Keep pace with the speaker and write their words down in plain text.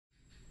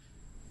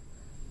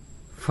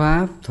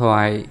Pháp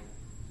thoại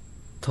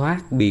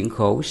Thoát Biển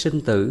Khổ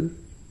Sinh Tử,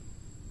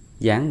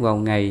 giảng vào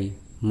ngày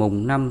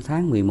mùng 5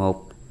 tháng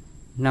 11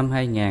 năm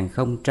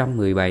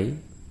 2017.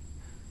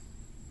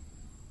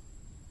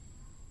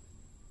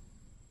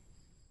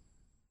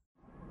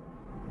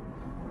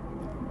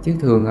 Chứ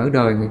thường ở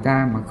đời người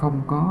ta mà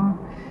không có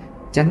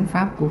chánh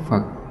pháp của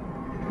Phật,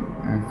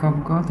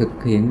 không có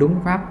thực hiện đúng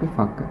pháp của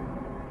Phật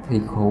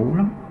thì khổ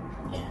lắm.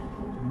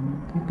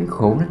 Cái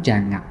khổ nó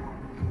tràn ngập.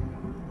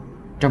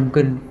 Trong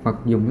kinh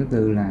Phật dùng cái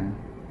từ là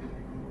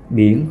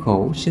biển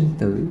khổ sinh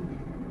tử.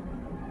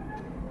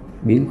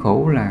 Biển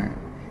khổ là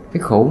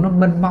cái khổ nó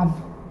mênh mông,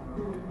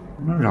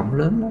 nó rộng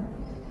lớn lắm.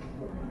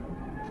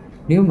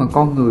 Nếu mà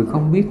con người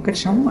không biết cách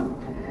sống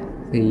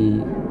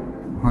thì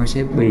họ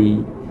sẽ bị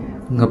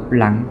ngập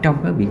lặng trong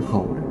cái biển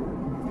khổ đó,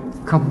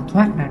 không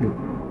thoát ra được.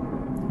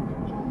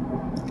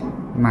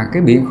 Mà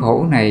cái biển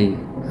khổ này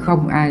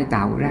không ai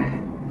tạo ra,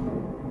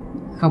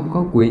 không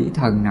có quỷ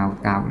thần nào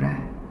tạo ra,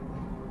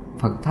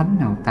 Phật Thánh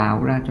nào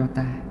tạo ra cho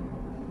ta,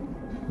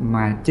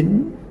 mà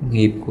chính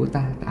nghiệp của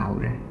ta tạo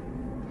ra.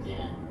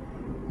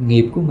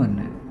 Nghiệp của mình.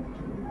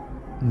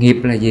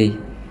 Nghiệp là gì?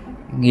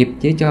 Nghiệp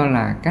chỉ cho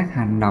là các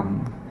hành động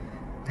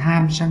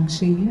tham sân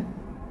si á,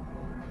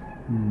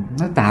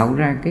 nó tạo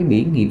ra cái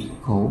biển nghiệp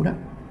khổ đó.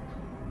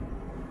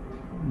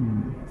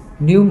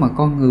 Nếu mà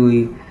con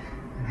người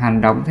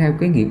hành động theo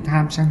cái nghiệp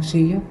tham sân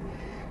si á,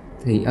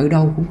 thì ở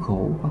đâu cũng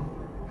khổ không?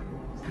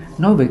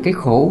 Nói về cái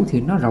khổ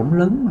thì nó rộng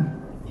lớn mà.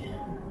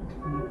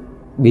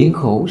 Biển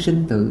khổ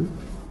sinh tử.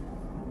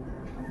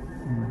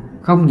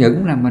 Không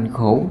những là mình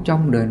khổ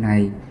trong đời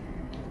này,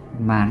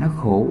 mà nó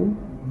khổ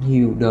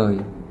nhiều đời,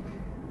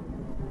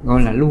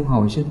 gọi là luân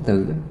hồi sinh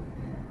tử.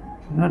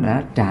 Nó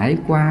đã trải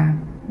qua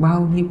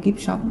bao nhiêu kiếp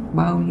sống,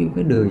 bao nhiêu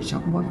cái đời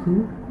sống quá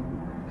khứ.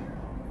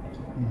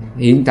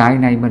 Hiện tại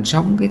này mình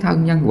sống cái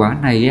thân nhân quả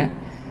này á,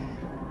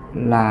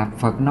 là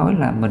Phật nói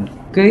là mình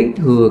kế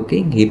thừa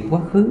cái nghiệp quá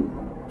khứ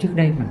trước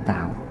đây mình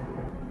tạo.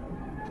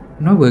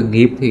 Nói về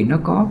nghiệp thì nó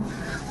có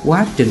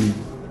quá trình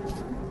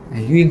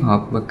duyên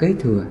hợp và kế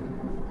thừa.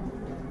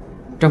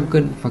 Trong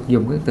kinh Phật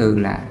dùng cái từ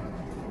là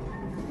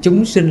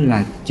chúng sinh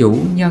là chủ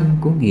nhân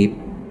của nghiệp,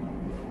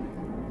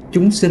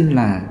 chúng sinh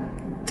là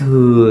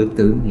thừa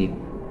tự nghiệp.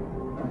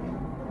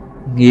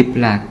 Nghiệp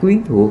là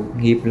quyến thuộc,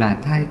 nghiệp là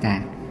thai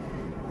tàn,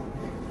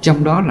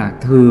 trong đó là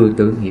thừa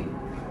tự nghiệp.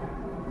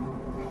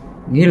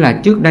 Nghĩa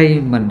là trước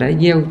đây mình đã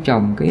gieo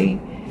trồng cái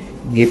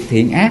nghiệp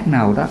thiện ác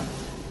nào đó,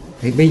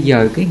 thì bây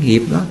giờ cái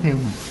nghiệp đó theo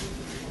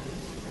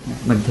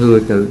mình thừa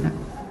tự nó,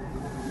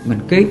 mình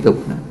kế tục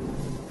nó.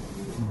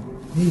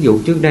 Ví dụ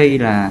trước đây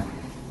là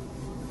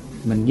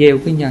mình gieo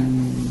cái nhân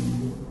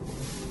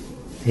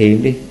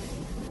thiện đi,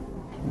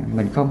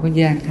 mình không có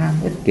gian tham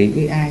ích kỷ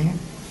với ai á,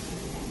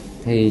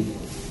 thì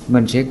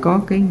mình sẽ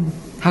có cái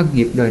thân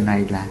nghiệp đời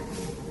này là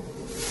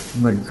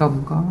mình không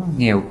có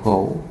nghèo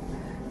khổ,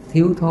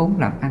 thiếu thốn,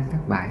 làm ăn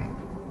thất bại.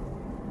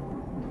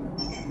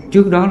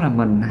 Trước đó là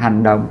mình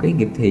hành động cái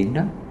nghiệp thiện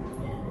đó,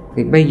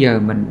 thì bây giờ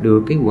mình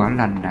được cái quả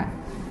lành là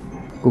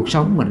cuộc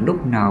sống mình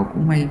lúc nào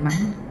cũng may mắn,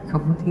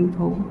 không có thiếu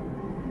thốn,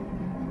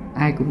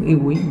 ai cũng yêu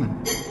quý mình.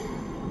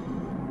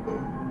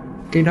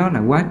 Cái đó là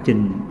quá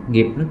trình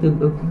nghiệp nó tương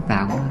ưng nó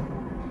tạo nên.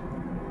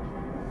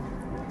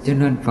 Cho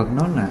nên Phật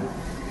nói là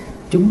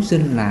chúng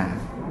sinh là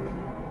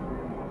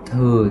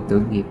thừa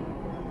tự nghiệp.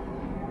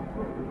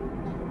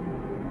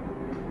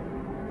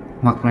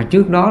 Hoặc là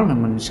trước đó là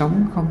mình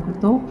sống không có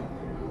tốt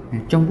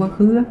trong quá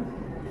khứ á,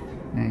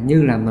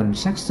 như là mình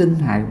sát sinh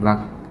hại vật,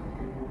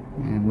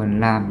 mình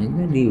làm những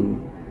cái điều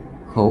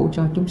khổ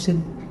cho chúng sinh,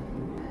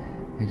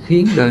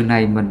 khiến đời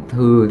này mình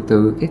thừa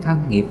tự cái thân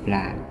nghiệp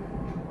là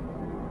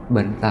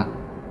bệnh tật,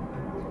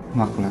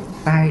 hoặc là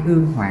tai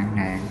ương hoạn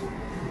nạn,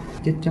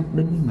 chết chóc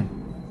đến với mình,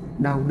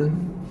 đau đớn.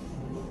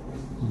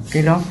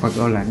 Cái đó Phật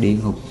gọi là địa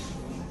ngục.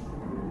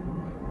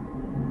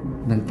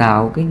 Mình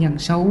tạo cái nhân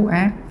xấu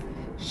ác,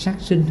 sát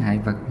sinh hại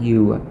vật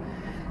nhiều,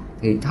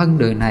 thì thân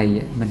đời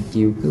này mình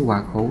chịu cái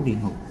quả khổ địa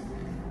ngục.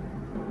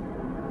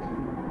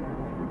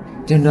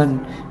 Cho nên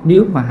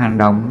nếu mà hành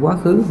động quá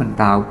khứ mình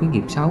tạo cái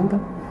nghiệp xấu đó,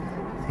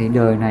 thì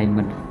đời này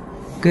mình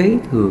kế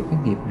thừa cái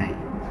nghiệp này.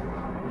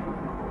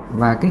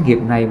 Và cái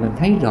nghiệp này mình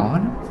thấy rõ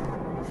đó,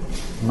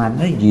 mà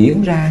nó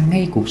diễn ra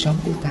ngay cuộc sống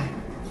của ta.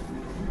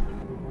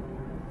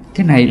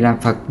 Cái này là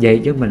Phật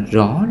dạy cho mình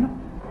rõ lắm.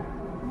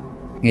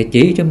 Ngài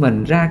chỉ cho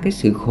mình ra cái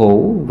sự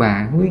khổ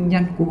và nguyên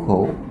nhân của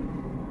khổ.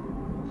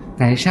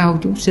 Tại sao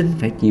chúng sinh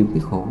phải chịu cái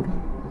khổ đó?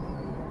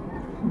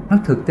 Nó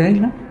thực tế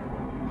lắm.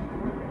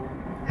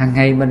 Hàng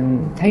ngày mình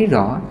thấy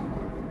rõ.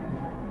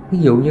 Ví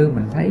dụ như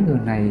mình thấy người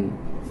này,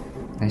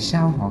 tại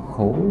sao họ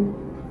khổ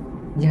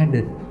gia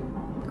đình,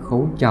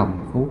 khổ chồng,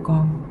 khổ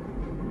con.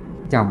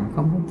 Chồng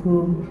không có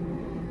thương,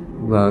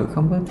 vợ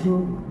không có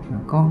thương,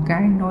 con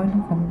cái nói nó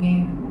không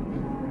nghe,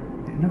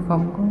 nó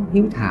không có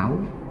hiếu thảo.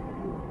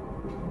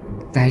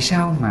 Tại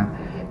sao mà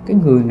cái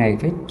người này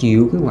phải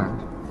chịu cái quả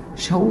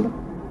xấu đó,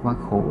 quả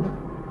khổ đó?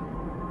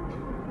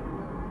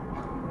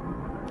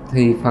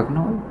 Thì Phật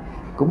nói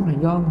cũng là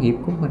do nghiệp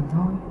của mình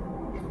thôi.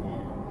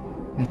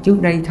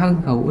 Trước đây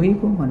thân khẩu ý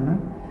của mình đó,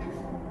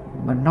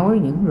 mình nói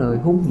những lời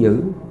hung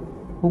dữ,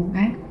 hung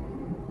ác,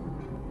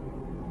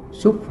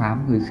 xúc phạm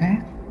người khác,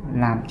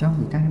 làm cho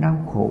người ta đau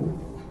khổ.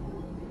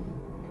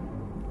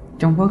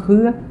 Trong quá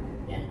khứ á,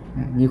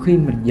 nhiều khi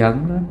mình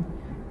giận lên,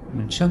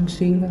 mình sân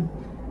si lên,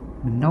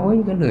 mình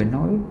nói cái lời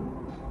nói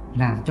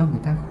làm cho người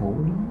ta khổ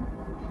lắm.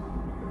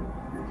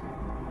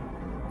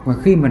 Và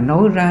khi mình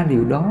nói ra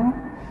điều đó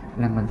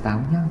là mình tạo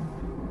nhân.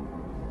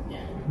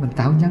 Mình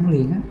tạo nhân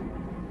liền á.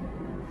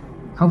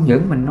 Không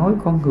những mình nói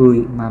con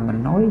người mà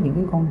mình nói những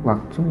cái con vật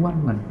xung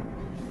quanh mình.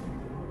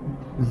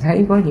 Mình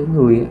thấy có những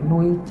người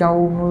nuôi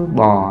trâu, nuôi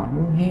bò,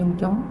 nuôi heo,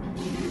 chó,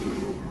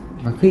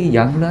 và khi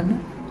giận lên á,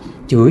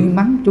 chửi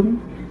mắng chúng,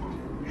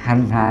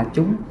 hành hạ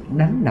chúng,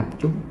 đánh đập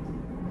chúng,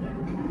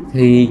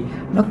 thì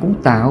nó cũng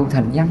tạo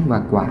thành nhân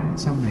và quả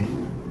sau này.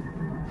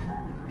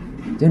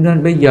 Cho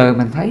nên bây giờ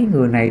mình thấy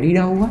người này đi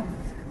đâu á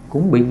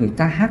cũng bị người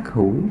ta hắt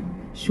hủi,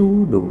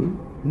 xua đuổi,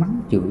 mắng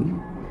chửi.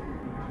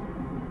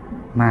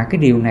 Mà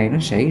cái điều này nó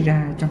xảy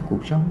ra trong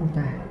cuộc sống của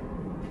ta,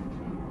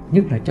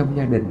 nhất là trong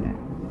gia đình.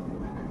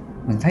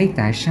 Mình thấy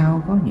tại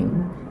sao có những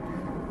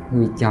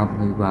người chồng,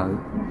 người vợ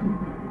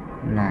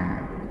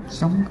là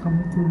sống không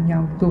thương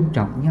nhau, tôn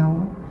trọng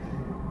nhau,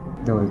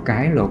 rồi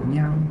cãi lộn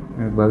nhau,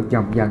 rồi vợ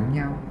chồng giận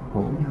nhau,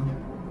 khổ nhau.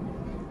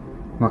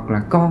 Hoặc là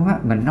con á,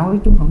 mình nói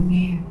chúng không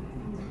nghe,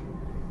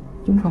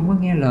 chúng không có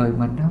nghe lời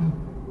mình đâu.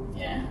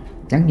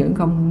 Chẳng những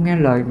không nghe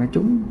lời mà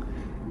chúng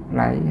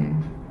lại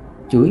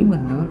chửi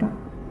mình nữa đó.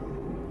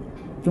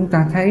 Chúng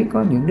ta thấy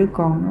có những đứa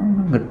con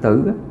nó nghịch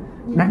tử á,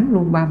 đánh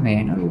luôn ba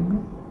mẹ nó luôn đó.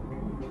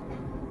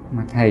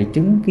 Mà thầy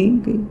chứng kiến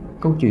cái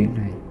câu chuyện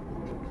này.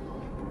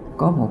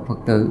 Có một Phật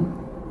tử,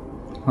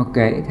 họ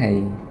kể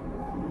thầy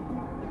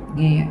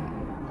nghe,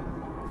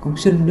 con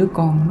sinh đứa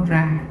con nó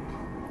ra,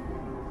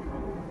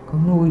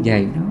 con nuôi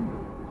dạy nó,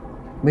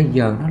 bây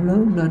giờ nó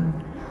lớn lên,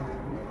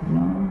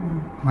 nó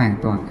hoàn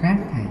toàn khác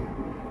thầy.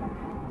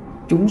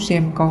 Chúng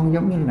xem con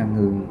giống như là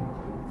người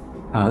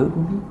ở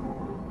của nó.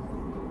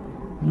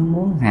 Nó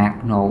muốn hạt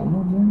nộ,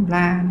 nó muốn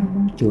la, nó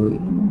muốn chửi,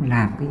 nó muốn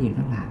làm cái gì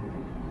nó làm.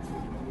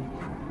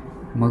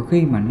 Mà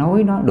khi mà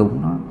nói nó,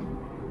 đụng nó,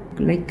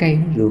 lấy cây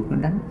nó rượt nó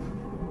đánh,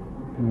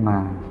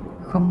 mà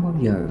không bao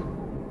giờ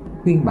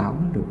khuyên bảo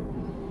nó được,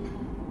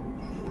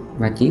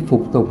 và chỉ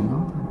phục tùng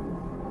nó.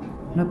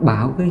 Nó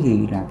bảo cái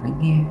gì là phải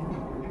nghe.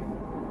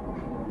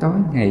 Tối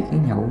ngày cái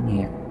nhậu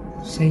nhẹt,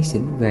 say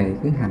xỉn về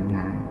cứ hành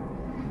hạ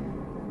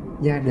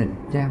gia đình,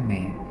 cha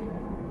mẹ.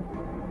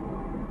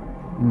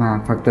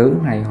 Mà Phật tử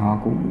này họ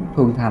cũng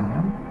thuần thành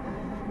lắm.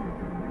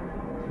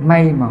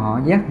 May mà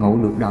họ giác ngộ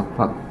được đạo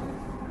Phật,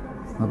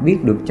 họ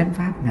biết được chánh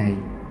pháp này,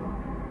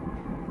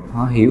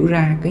 họ hiểu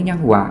ra cái nhân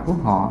quả của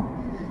họ,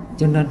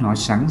 cho nên họ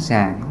sẵn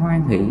sàng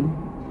hoan hỷ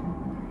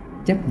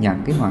chấp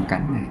nhận cái hoàn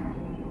cảnh này.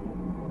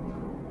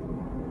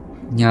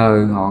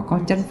 Nhờ họ có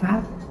chánh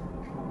pháp,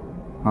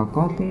 họ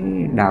có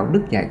cái đạo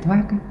đức giải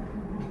thoát á.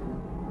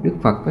 Đức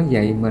Phật có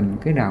dạy mình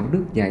cái đạo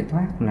đức giải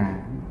thoát là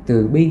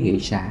từ bi hỷ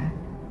xả.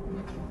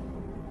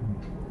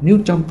 Nếu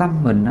trong tâm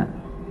mình á,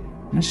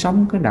 nó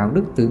sống cái đạo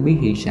đức từ bi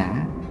hỷ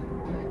xả,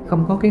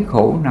 không có cái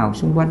khổ nào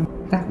xung quanh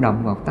tác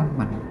động vào tâm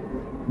mình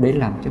để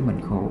làm cho mình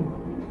khổ.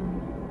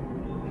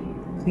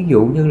 Ví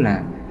dụ như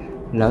là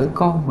lỡ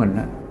con mình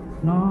á,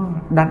 nó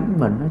đánh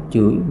mình, nó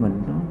chửi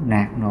mình, nó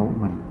nạt nộ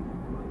mình,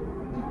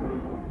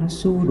 nó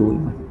xua đuổi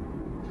mình,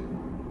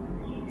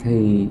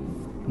 thì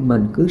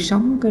mình cứ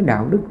sống cái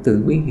đạo đức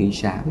từ bi hỷ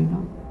xả với nó.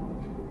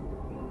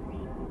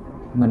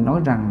 Mình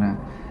nói rằng là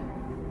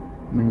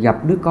mình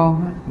gặp đứa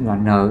con á, là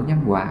nợ nhân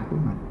quả của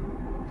mình.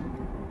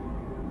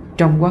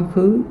 Trong quá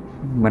khứ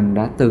mình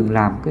đã từng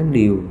làm cái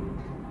điều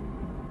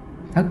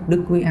thất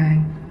đức với ai,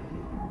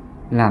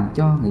 làm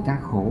cho người ta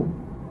khổ.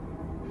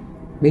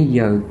 Bây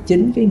giờ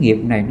chính cái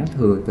nghiệp này nó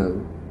thừa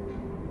tự.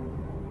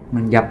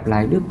 Mình gặp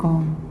lại đứa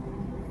con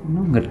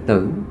nó nghịch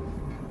tử,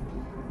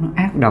 nó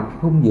ác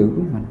độc hung dữ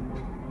với mình,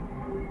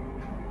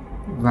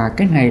 và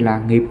cái này là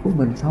nghiệp của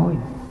mình thôi.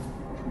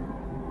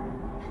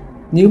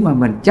 Nếu mà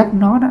mình chấp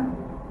nó đó,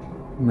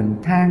 mình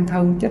than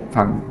thân trách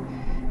phận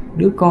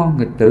đứa con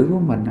nghịch tử của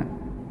mình á,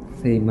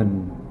 thì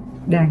mình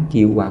đang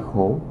chịu quả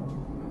khổ.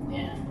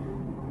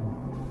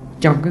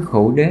 Trong cái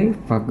khổ đế,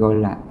 Phật gọi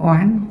là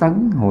oán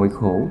tấn hội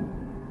khổ.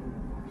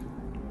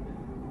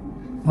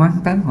 Oán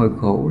tấn hội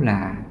khổ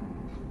là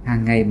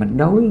hàng ngày mình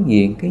đối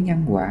diện cái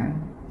nhân quả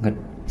nghịch.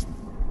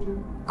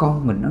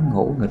 Con mình nó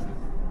ngỗ nghịch,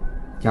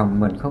 chồng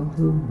mình không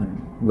thương mình,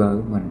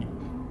 vợ mình,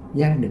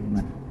 gia đình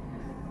mình,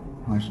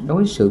 họ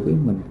đối xử với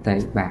mình tệ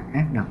bạc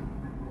ác độc.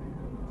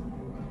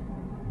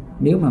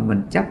 Nếu mà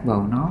mình chấp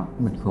vào nó,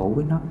 mình khổ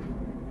với nó.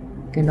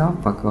 Cái đó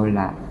Phật gọi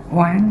là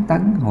oán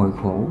tấn hội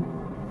khổ.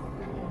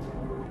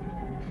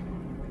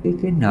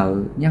 Cái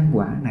nợ nhân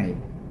quả này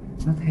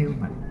nó theo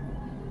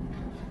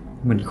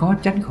mình khó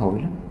tránh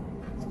khỏi lắm.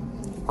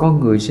 Con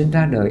người sinh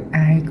ra đời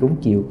ai cũng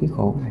chịu cái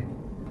khổ này.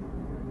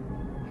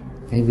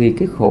 Tại vì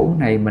cái khổ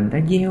này mình đã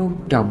gieo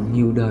trồng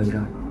nhiều đời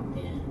rồi.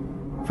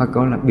 Phật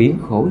gọi là biển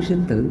khổ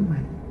sinh tử mà.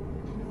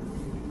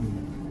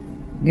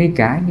 Ngay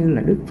cả như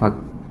là Đức Phật,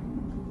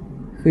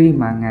 khi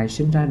mà Ngài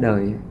sinh ra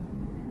đời,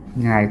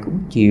 Ngài cũng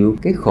chịu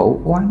cái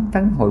khổ oán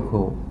tấn hội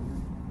khổ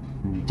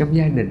trong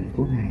gia đình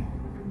của Ngài.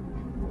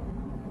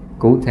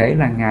 Cụ thể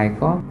là Ngài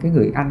có cái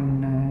người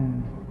anh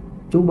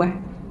chú bác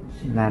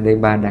là Đề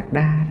Bà Đạt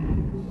Đa.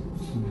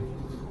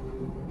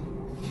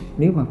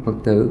 Nếu mà Phật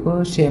tử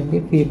có xem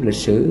cái phim lịch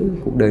sử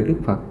cuộc đời Đức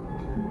Phật,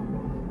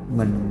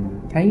 mình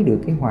thấy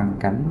được cái hoàn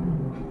cảnh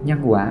nhân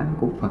quả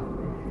của Phật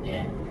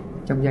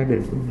trong gia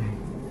đình của Ngài.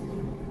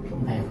 Cũng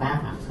thầy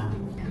Pháp Phật không?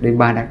 Đề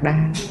Bà Đạt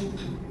Đa,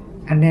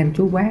 anh em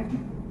chú bác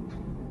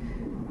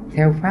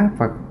theo Pháp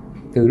Phật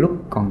từ lúc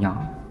còn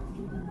nhỏ.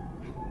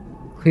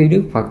 Khi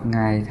Đức Phật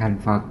Ngài thành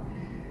Phật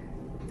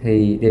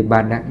thì Đề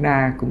Bà Đạt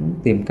Đa cũng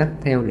tìm cách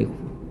theo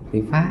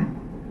để phá.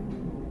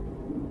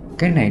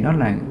 Cái này nó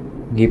là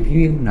nghiệp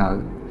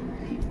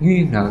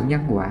duyên nợ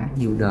nhân quả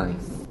nhiều đời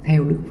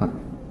theo Đức Phật.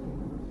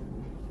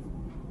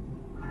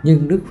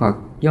 Nhưng Đức Phật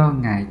do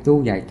Ngài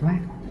tu giải thoát,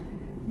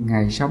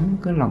 Ngài sống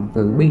cái lòng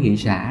từ bi hỷ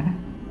xả đó,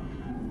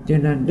 cho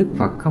nên Đức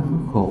Phật không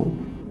có khổ.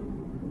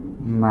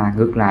 Mà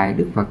ngược lại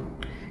Đức Phật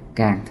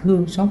càng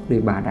thương xót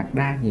Đề Bà Đạt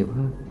Đa nhiều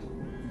hơn.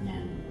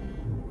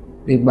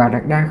 Đề Bà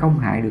Đạt Đa không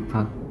hại được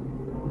Phật,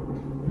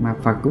 mà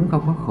Phật cũng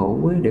không có khổ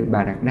với Đề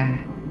Bà Đạt Đa,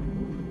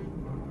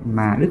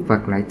 mà Đức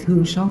Phật lại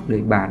thương xót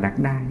Đề Bà Đạt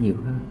Đa nhiều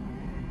hơn.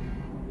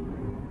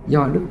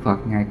 Do Đức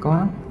Phật Ngài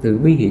có từ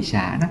bi hỷ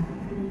xả đó,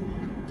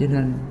 cho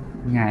nên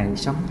Ngài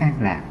sống an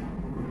lạc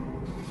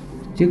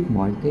trước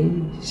mọi cái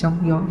sóng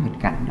gió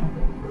nghịch cảnh đó.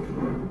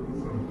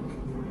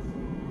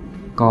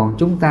 Còn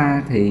chúng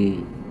ta thì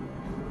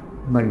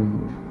mình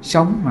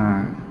sống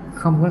mà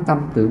không có tâm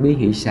từ bi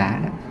hỷ xả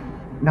đó,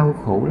 đau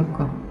khổ lắm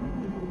con.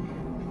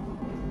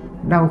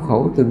 Đau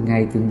khổ từng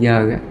ngày từng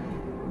giờ á.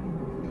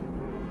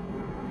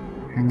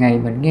 Hàng ngày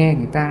mình nghe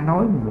người ta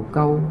nói mình một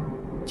câu,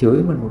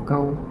 chửi mình một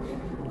câu,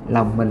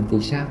 lòng mình thì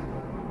sao?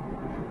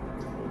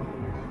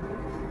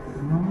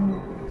 Nó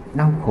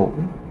đau khổ.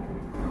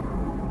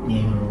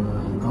 Nhiều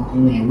con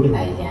cũng nghe quý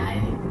thầy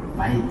dạy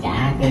phải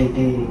trả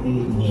cái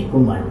nghiệp của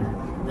mình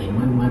thì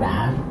mới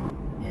đỡ.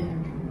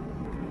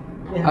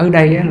 Ở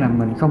đây á, là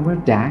mình không có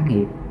trả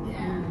nghiệp,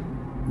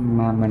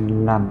 mà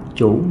mình làm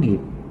chủ nghiệp.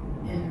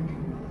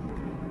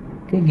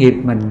 Cái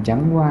nghiệp mình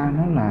chẳng qua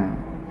nó là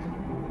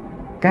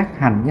các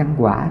hành nhân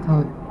quả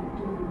thôi.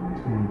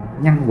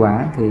 Nhân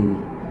quả thì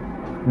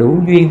đủ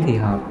duyên thì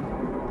hợp,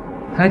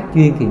 hết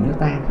duyên thì nó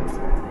tan.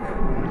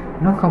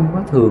 Nó không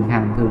có thường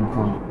hằng thường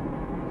còn.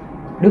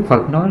 Đức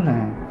Phật nói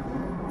là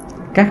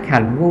các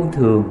hành vô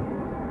thường,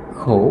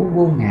 khổ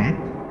vô ngã.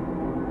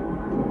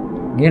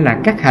 Nghĩa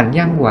là các hành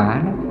nhân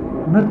quả đó,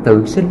 nó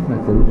tự sinh và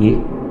tự diệt.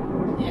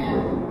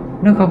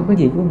 Nó không có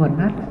gì của mình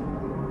hết.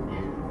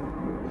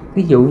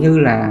 Ví dụ như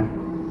là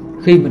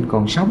khi mình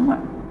còn sống á,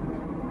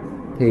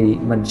 thì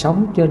mình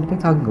sống trên cái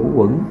thân ngũ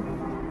uẩn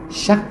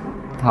sắc,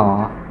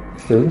 thọ,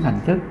 tưởng, hành,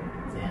 thức.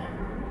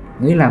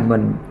 Nghĩa là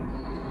mình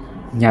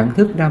nhận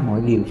thức ra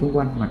mọi điều xung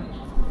quanh mình,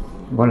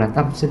 gọi là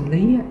tâm sinh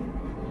lý á.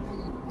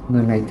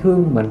 Người này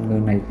thương mình, người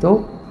này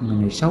tốt,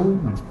 người này xấu với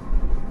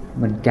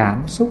mình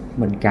cảm xúc,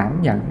 mình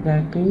cảm nhận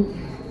ra cái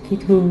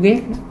thương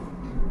ghét đó.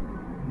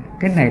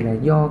 Cái này là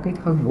do cái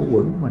thân ngũ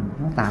uẩn của mình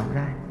nó tạo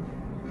ra.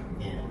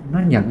 Nó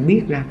nhận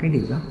biết ra cái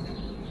điều đó.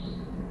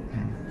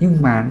 Nhưng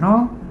mà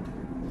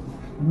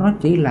nó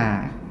chỉ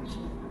là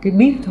cái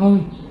biết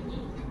thôi.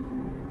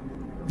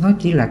 Nó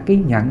chỉ là cái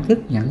nhận thức,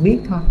 nhận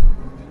biết thôi.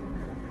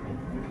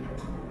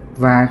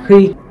 Và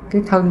khi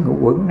cái thân ngũ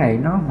uẩn này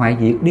nó hoại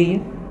diệt đi á,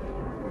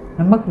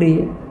 nó mất đi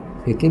á,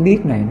 thì cái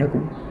biết này nó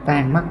cũng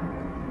tan mất.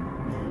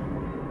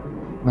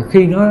 Và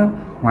khi nó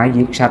hoại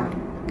diệt sạch,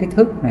 cái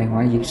thức này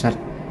hoại diệt sạch,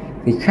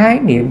 thì khái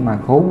niệm mà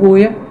khổ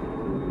vui á,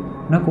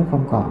 nó cũng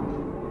không còn.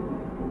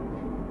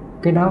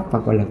 Cái đó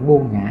Phật gọi là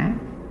vô ngã.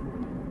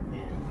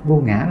 Vô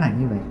ngã là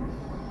như vậy.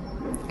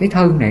 Cái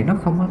thân này nó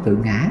không có tự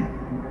ngã,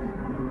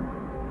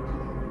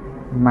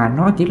 mà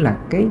nó chỉ là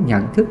cái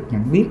nhận thức,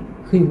 nhận biết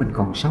khi mình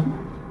còn sống.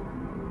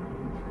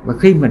 Và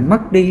khi mình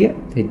mất đi á,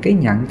 thì cái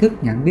nhận thức,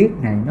 nhận biết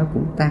này nó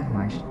cũng tan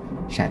hoại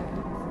sạch.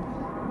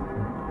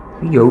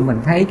 Ví dụ mình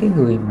thấy cái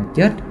người mà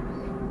chết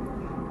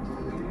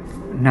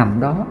nằm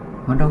đó,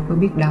 họ đâu có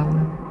biết đau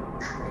đâu.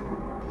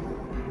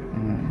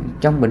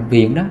 Trong bệnh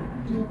viện đó,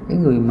 cái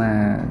người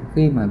mà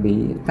khi mà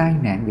bị tai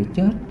nạn, bị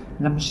chết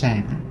lâm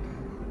sàng á,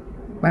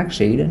 bác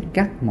sĩ đến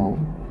cắt mổ,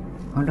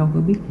 họ đâu có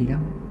biết gì đâu,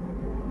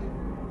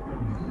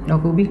 đâu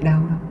có biết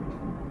đau đâu.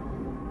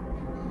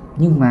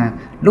 Nhưng mà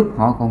lúc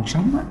họ còn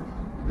sống á,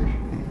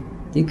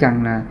 chỉ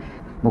cần là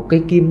một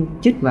cây kim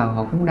chích vào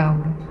họ cũng đau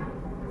đó.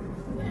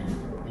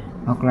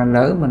 Hoặc là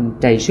lỡ mình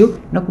trầy xước,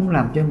 nó cũng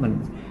làm cho mình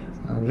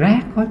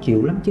rát, khó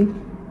chịu lắm chứ.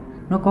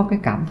 Nó có cái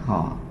cảm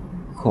thọ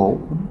khổ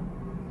của nó.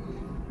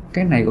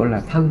 Cái này gọi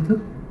là thân thức.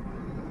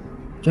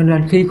 Cho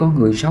nên khi con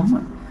người sống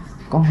á,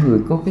 con người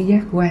có cái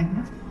giác quan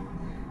đó,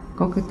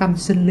 có cái tâm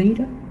sinh lý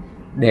đó,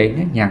 để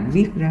nó nhận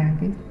biết ra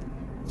cái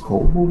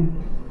khổ vui.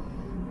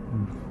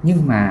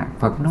 Nhưng mà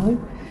Phật nói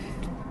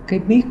cái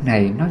biết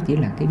này nó chỉ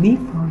là cái biết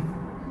thôi.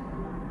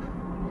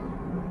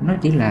 Nó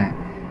chỉ là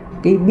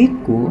cái biết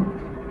của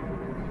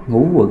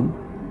ngũ uẩn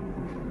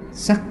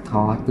sắc,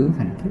 thọ, tưởng,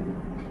 hành, thức.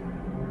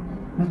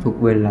 Nó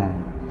thuộc về là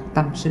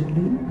tâm sinh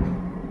lý.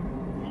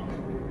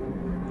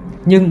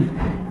 Nhưng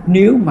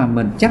nếu mà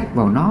mình chấp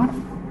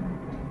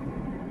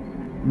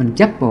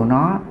vào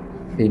nó,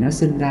 thì nó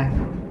sinh ra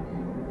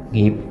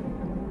nghiệp,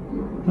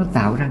 nó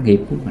tạo ra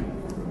nghiệp của mình.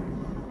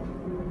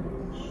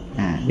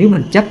 Nếu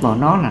mình chấp vào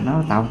nó là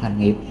nó tạo thành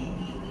nghiệp.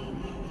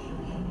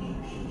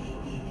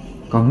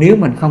 Còn nếu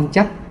mình không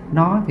chấp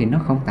nó thì nó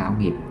không tạo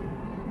nghiệp.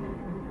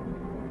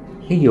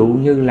 Ví dụ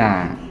như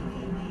là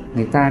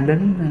người ta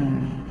đến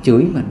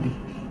chửi mình đi,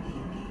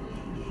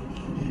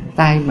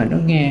 tai mình nó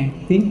nghe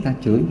tiếng ta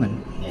chửi mình,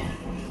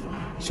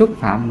 xúc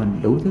phạm mình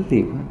đủ thứ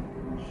điều đó.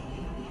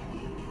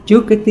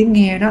 Trước cái tiếng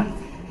nghe đó,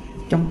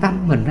 trong tâm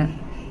mình á,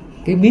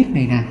 cái biết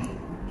này nè,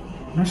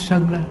 nó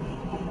sân lên,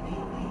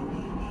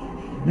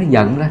 nó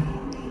giận lên.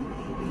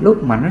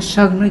 Lúc mà nó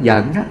sân, nó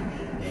giận đó,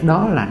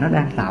 đó là nó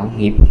đang tạo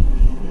nghiệp.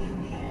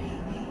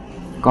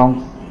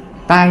 Còn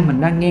tai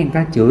mình đang nghe người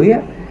ta chửi á,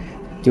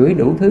 chửi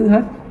đủ thứ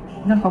hết,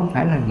 nó không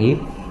phải là nghiệp.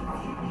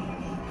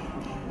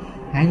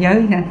 Hãy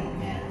nhớ nha,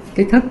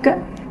 cái thức á,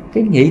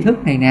 cái nhị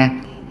thức này nè,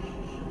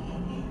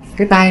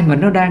 cái tai mình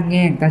nó đang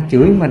nghe người ta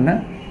chửi mình á,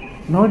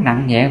 nói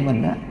nặng nhẹ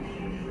mình á,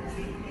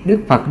 Đức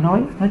Phật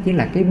nói nó chỉ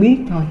là cái biết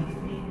thôi,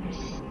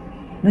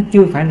 nó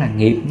chưa phải là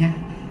nghiệp nha.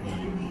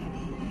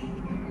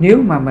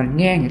 Nếu mà mình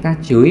nghe người ta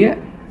chửi á,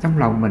 trong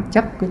lòng mình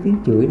chấp cái tiếng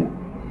chửi đó,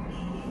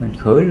 mình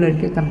khởi lên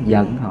cái tâm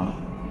giận họ,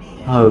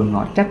 hờn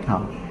họ, trách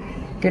họ,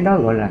 cái đó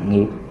gọi là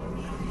nghiệp.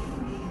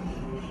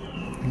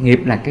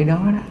 Nghiệp là cái đó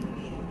đó.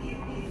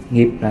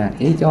 Nghiệp là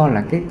chỉ cho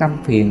là cái tâm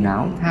phiền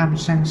não, tham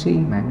sân si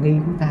mạn nghi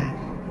của ta.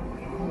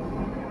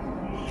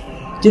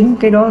 Chính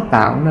cái đó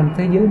tạo nên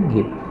thế giới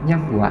nghiệp nhân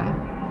quả,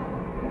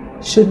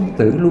 sinh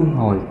tử luân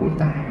hồi của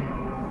ta.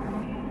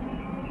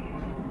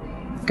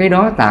 Cái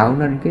đó tạo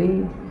nên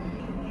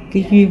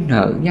cái duyên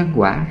nợ nhân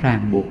quả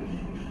ràng buộc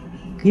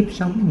kiếp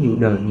sống nhiều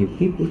đời nhiều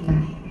kiếp của ta.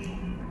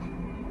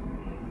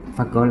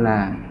 Phật gọi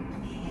là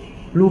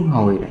luân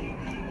hồi đó.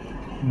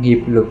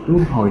 Nghiệp lực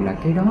luân hồi là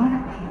cái đó đó.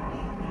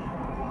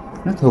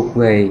 Nó thuộc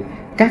về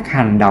các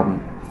hành động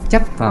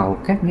chấp vào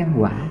các nhân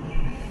quả.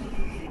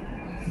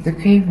 Người ta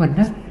khen mình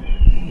á,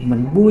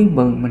 mình vui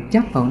mừng, mình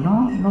chấp vào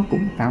nó cũng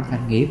tạo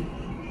thành nghiệp.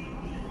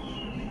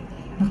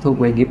 Nó thuộc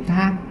về nghiệp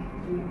tham.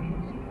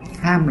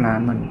 Tham là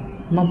mình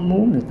mong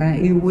muốn người ta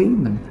yêu quý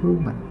mình,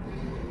 thương mình,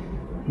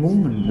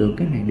 muốn mình được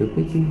cái này, được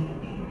cái kia.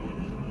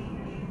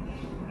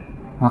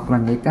 Hoặc là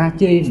người ta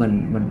chê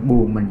mình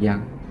buồn, mình giận,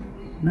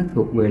 nó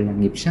thuộc về là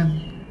nghiệp sân.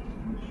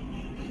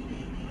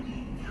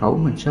 Khẩu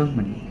mình sân,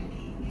 mình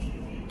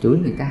chửi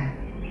người ta,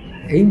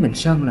 ý mình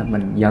sân là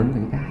mình giận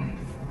người ta,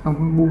 không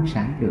có buông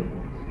xả được,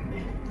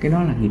 cái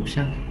đó là nghiệp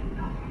sân.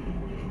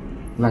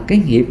 Và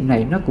cái nghiệp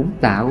này nó cũng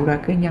tạo ra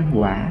cái nhân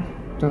quả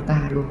cho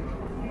ta luôn,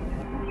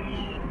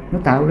 nó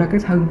tạo ra cái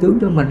thân tướng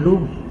cho mình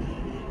luôn.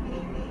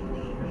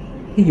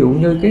 Ví dụ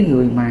như cái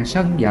người mà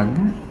sân giận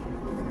á,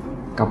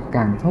 cọc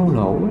cằn thô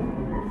lỗ á,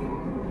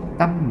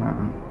 tâm mà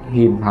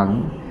hiềm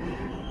hận,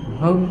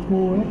 hơn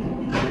thua á,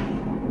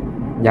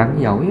 giận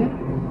dỗi á,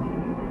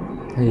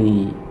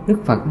 thì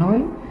Đức Phật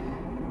nói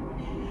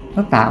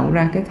nó tạo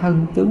ra cái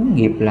thân tướng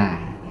nghiệp là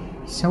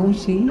xấu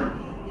xí.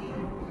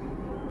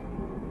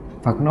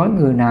 Phật nói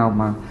người nào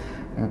mà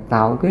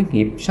tạo cái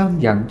nghiệp sân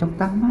giận trong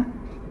tâm á,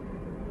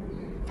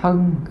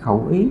 thân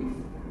khẩu ý,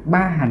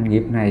 ba hành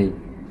nghiệp này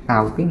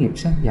tạo cái nghiệp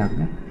sân giận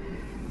á,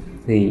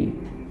 thì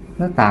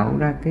nó tạo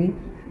ra cái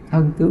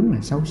thân tướng là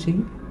xấu xí.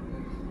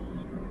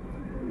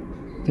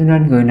 Cho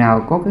nên người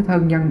nào có cái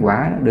thân nhân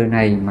quả đời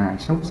này mà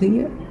xấu xí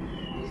á,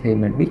 thì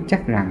mình biết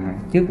chắc rằng là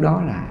trước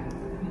đó là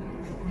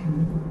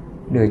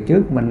đời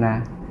trước mình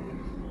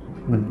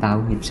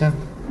tạo nghiệp sân.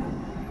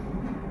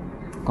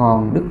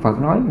 Còn Đức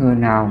Phật nói người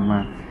nào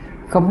mà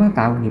không có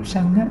tạo nghiệp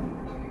sân á,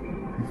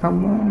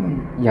 không có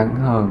giận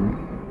hờn,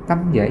 tâm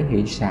dễ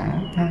hỷ xả,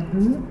 tha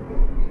thứ,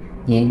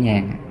 nhẹ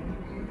nhàng,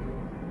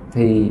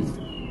 thì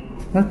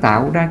nó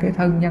tạo ra cái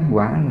thân nhân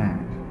quả là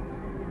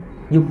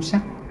dung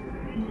sắc,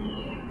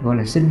 gọi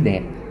là xinh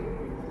đẹp.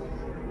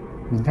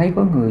 Mình thấy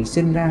có người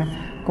sinh ra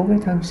có cái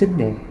thân xinh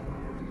đẹp,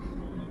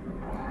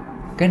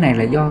 cái này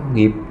là do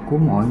nghiệp của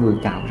mọi người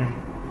tạo ra.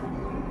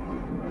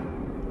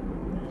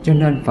 Cho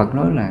nên Phật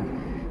nói là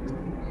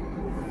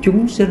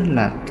chúng sinh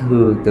là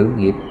thừa tự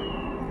nghiệp.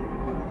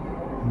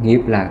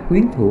 Nghiệp là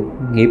quyến thuộc,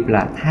 nghiệp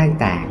là thai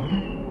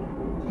tạng.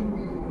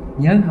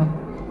 Nhớ không?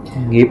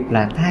 Nghiệp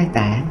là thai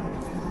tạng.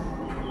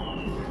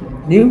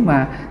 Nếu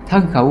mà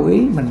thân khẩu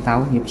ý mình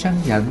tạo nghiệp sân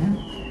giận á,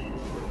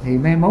 thì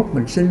mai mốt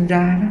mình sinh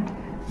ra đó,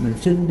 mình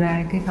sinh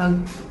ra cái thân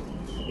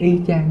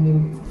y chang như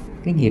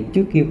cái nghiệp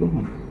trước kia của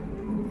mình.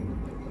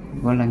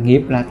 Gọi là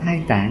nghiệp là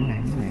thai tạng là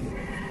như vậy.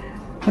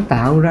 Nó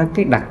tạo ra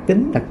cái đặc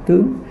tính, đặc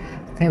tướng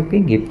theo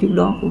cái nghiệp trước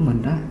đó của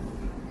mình đó.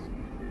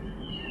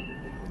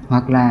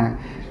 Hoặc là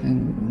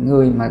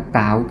người mà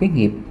tạo cái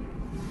nghiệp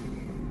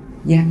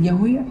gian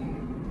dối á,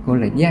 gọi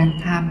là gian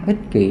tham,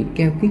 ích kỷ,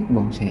 keo kiết,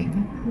 bòn sẻn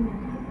á,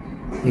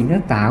 thì nó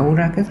tạo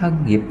ra cái thân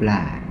nghiệp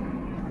là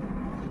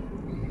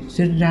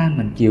sinh ra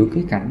mình chịu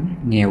cái cảnh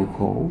nghèo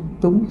khổ,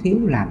 túng thiếu,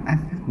 làm ăn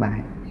thất bại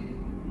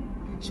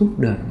suốt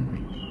đời.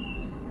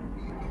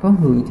 Có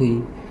người thì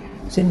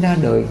sinh ra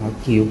đời họ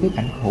chịu cái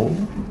cảnh khổ,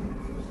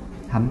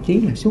 thậm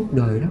chí là suốt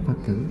đời đó Phật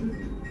tử.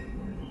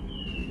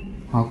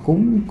 Họ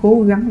cũng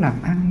cố gắng làm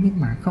ăn nhưng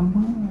mà không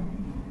có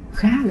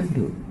khá lên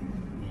được.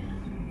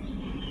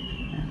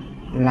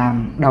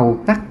 Làm đầu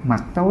tắt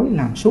mặt tối,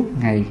 làm suốt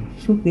ngày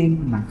suốt đêm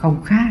mà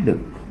không khá được.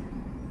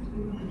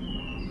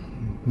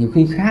 Nhiều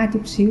khi khá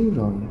chút xíu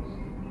rồi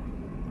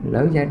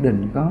lỡ gia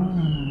đình có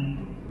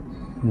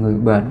người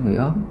bệnh, người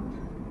ốm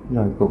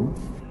rồi cũng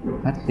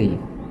hết tiền.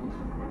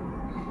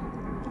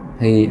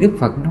 Thì Đức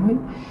Phật nói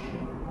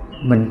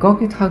mình có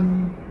cái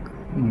thân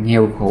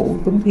nghèo khổ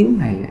túng thiếu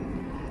này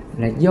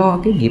là do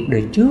cái nghiệp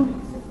đời trước,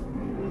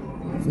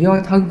 do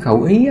thân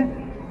khẩu ý á,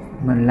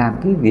 mình làm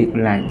cái việc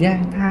là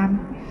gian tham,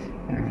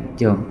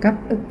 trộm cắp,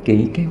 ích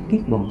kỷ, keo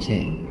kiết, bòn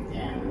sẻn,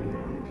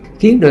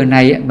 khiến đời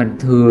này á, mình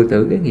thừa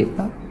tự cái nghiệp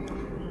đó.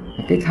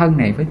 Cái thân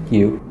này phải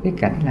chịu cái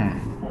cảnh là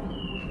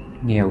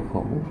nghèo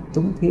khổ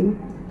túng thiếu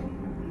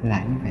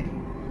là như vậy.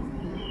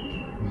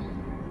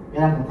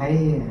 Cái đó con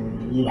thấy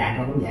như bạn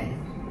con cũng vậy.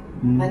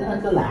 Thấy nó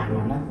cứ làm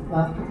mà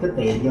nó cứ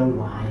tiền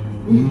vô hoài.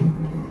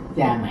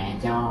 Cha mẹ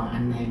cho,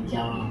 anh em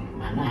cho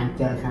mà nó ăn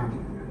chơi không.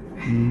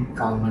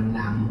 Còn mình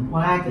làm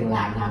quá chừng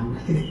làm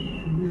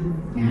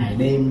ngày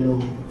đêm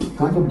luôn.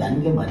 Có chút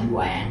đỉnh cái bệnh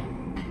hoạn,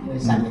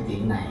 xong cái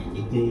chuyện này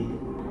chuyện kia.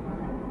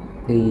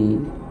 Thì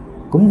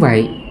cũng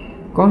vậy,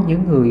 có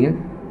những người á,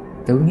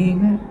 tự nhiên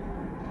á,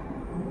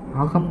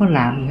 họ không có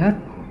làm gì hết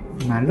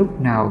mà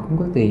lúc nào cũng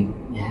có tiền.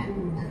 Dạ.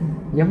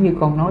 Giống như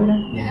con nói đó.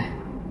 Dạ.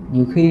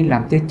 Nhiều khi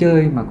làm chơi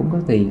chơi mà cũng có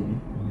tiền,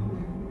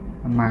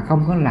 mà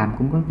không có làm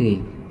cũng có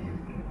tiền.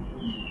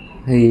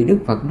 Thì Đức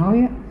Phật nói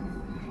á,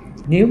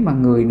 nếu mà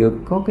người được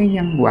có cái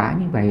nhân quả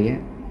như vậy á,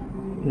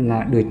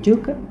 là đời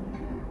trước á,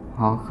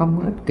 họ không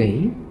có ích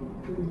kỷ,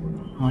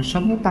 họ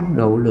sống có tâm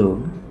độ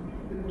lượng,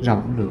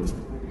 rộng lượng,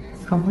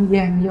 không có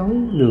gian dối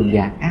lường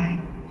gạt ai,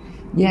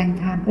 gian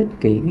tham ích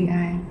kỷ với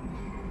ai,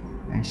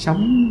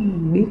 sống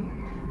biết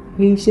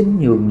hy sinh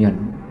nhường nhịn.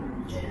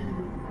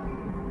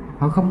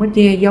 Họ không có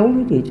che giấu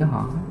cái gì cho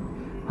họ.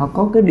 Họ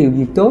có cái điều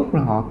gì tốt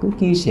là họ cứ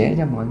chia sẻ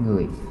cho mọi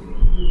người.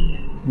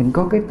 Mình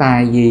có cái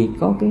tài gì,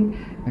 có cái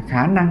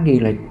khả năng gì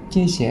là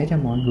chia sẻ cho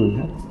mọi người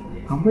hết.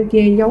 Không có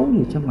che giấu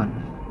gì cho mình.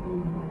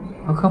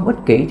 Họ không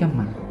ích kỷ cho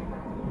mình.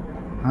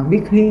 Họ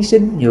biết hy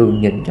sinh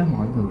nhường nhịn cho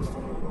mọi người.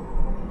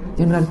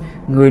 Cho nên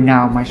người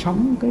nào mà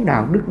sống cái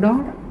đạo đức đó,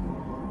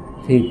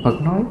 thì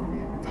Phật nói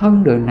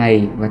thân đời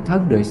này và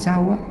thân đời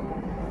sau á,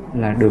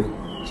 là được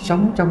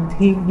sống trong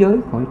thiên giới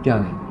cõi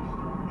trời.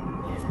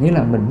 Nghĩa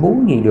là mình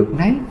muốn gì được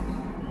nấy.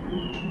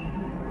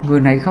 Người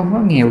này không có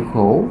nghèo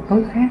khổ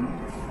tối khát,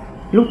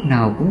 lúc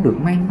nào cũng được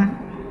may mắn.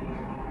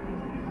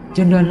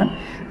 Cho nên đó,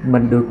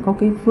 mình được có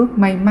cái phước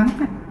may mắn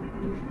á,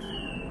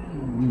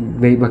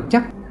 về vật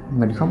chất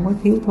mình không có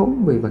thiếu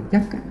thốn về vật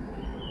chất á.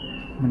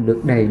 Mình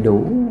được đầy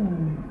đủ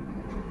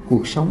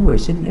cuộc sống về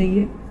sinh y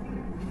á,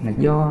 là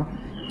do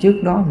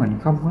trước đó mình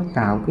không có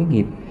tạo cái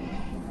nghiệp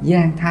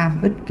gian tham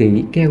ích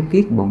kỷ keo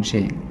kiết bộn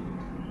sẻn.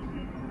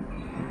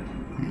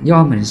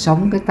 Do mình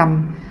sống cái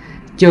tâm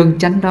trơn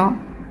chánh đó,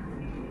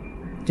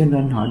 cho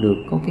nên họ được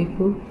có cái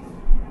phước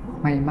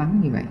may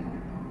mắn như vậy.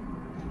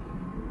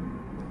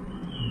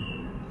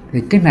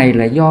 Thì cái này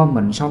là do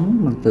mình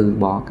sống, mình từ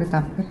bỏ cái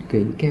tâm ích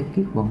kỷ keo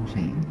kiết bộn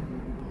sẻn.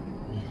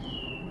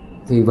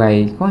 Vì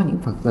vậy có những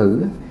Phật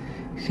tử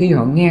khi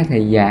họ nghe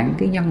thầy giảng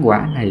cái nhân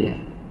quả này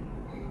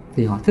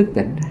thì họ thức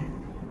tỉnh ra.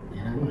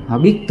 Họ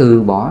biết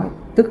từ bỏ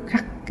tức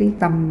khắc cái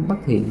tâm bất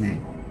thiện này.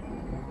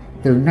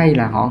 Từ nay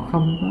là họ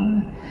không có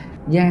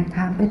gian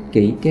tham ích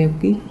kỷ keo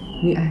kiết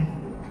với ai.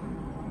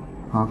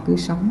 Họ cứ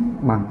sống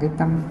bằng cái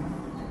tâm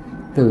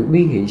từ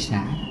bi hỷ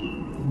xả,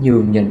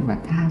 nhường nhịn và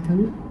tha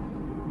thứ.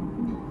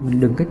 Mình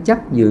đừng có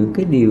chấp giữ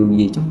cái điều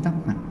gì trong tâm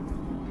mình.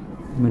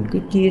 Mình cứ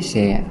chia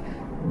sẻ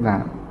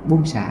và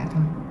buông xả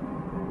thôi.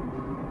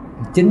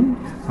 Chính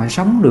họ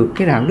sống được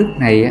cái đạo đức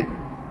này á,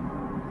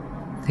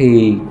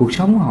 thì cuộc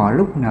sống họ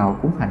lúc nào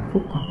cũng hạnh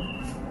phúc không?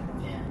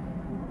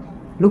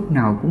 Lúc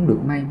nào cũng được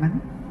may mắn.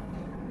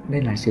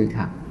 Đây là sự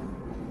thật.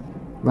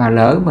 Và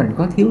lỡ mình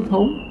có thiếu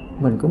thốn,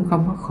 mình cũng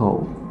không có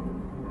khổ.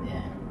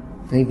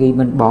 Tại vì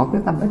mình bỏ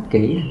cái tâm ích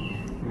kỷ này.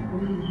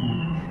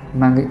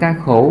 Mà người ta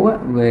khổ á,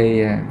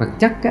 về vật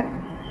chất á,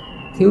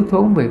 thiếu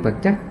thốn về vật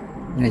chất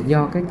là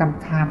do cái tâm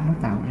tham nó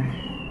tạo ra.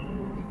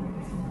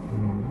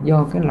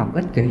 Do cái lòng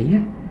ích kỷ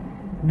á,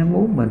 nó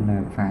muốn mình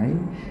là phải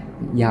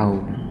giàu,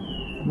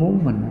 muốn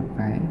mình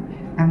phải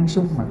ăn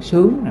sung mặc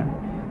sướng,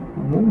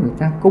 muốn người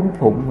ta cung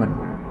phụng mình,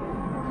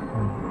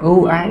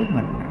 ưu ái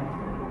mình,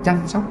 chăm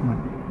sóc mình.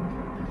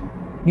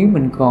 Nếu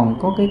mình còn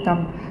có cái tâm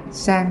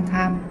sang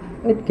tham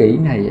ích kỷ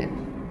này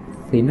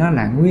thì nó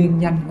là nguyên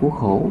nhân của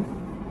khổ.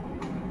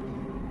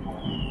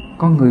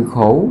 Con người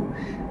khổ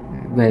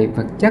về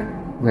vật chất,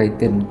 về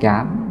tình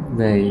cảm,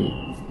 về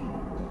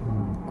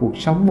cuộc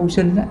sống mưu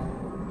sinh đó,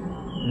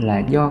 là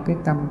do cái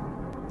tâm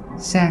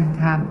sang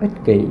tham ích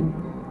kỷ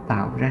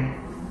tạo ra.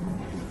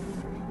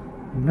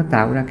 Nó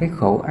tạo ra cái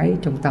khổ ấy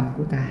trong tâm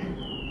của ta.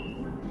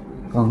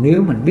 Còn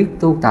nếu mình biết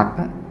tu tập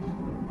á,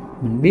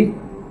 mình biết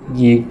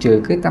diệt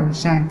trừ cái tâm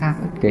sang tham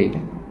ích kỷ đó,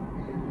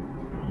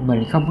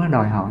 mình không có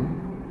đòi hỏi.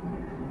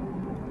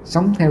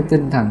 Sống theo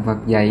tinh thần Phật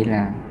dạy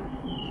là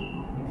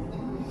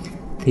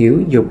thiểu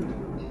dục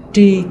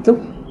tri túc,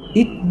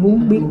 ít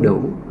muốn biết đủ.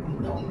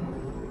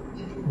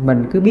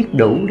 Mình cứ biết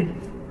đủ đi.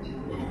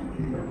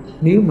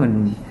 Nếu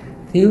mình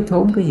thiếu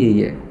thốn cái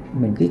gì vậy,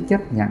 mình cứ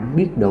chấp nhận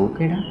biết đủ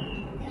cái đó.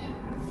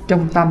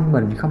 Trong tâm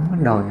mình không có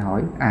đòi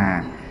hỏi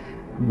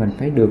mình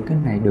phải được cái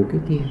này, được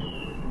cái kia.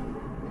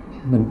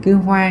 Mình cứ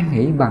hoan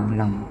hỷ bằng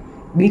lòng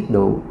biết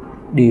đủ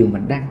điều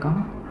mình đang có.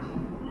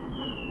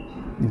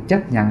 Mình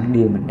chấp nhận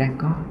điều mình đang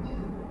có.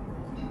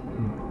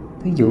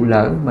 Thí dụ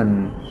lỡ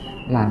mình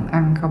làm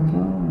ăn không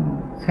có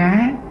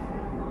khá,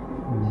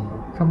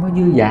 không có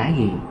dư dả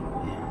gì,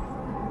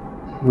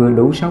 vừa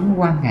đủ sống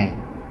qua ngày,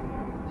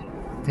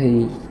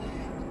 thì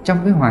trong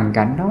cái hoàn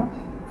cảnh đó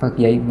Phật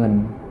dạy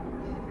mình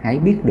hãy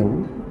biết đủ.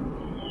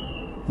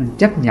 Mình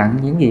chấp nhận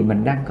những gì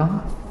mình đang có.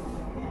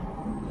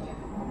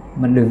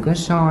 Mình đừng có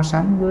so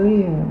sánh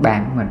với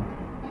bạn mình,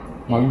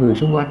 mọi người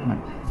xung quanh mình.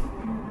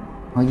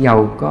 Họ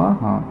giàu có,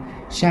 họ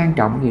sang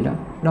trọng gì đó,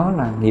 đó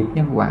là nghiệp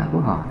nhân quả của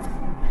họ.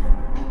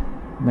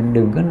 Mình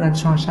đừng có nên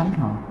so sánh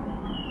họ.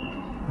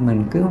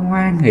 Mình cứ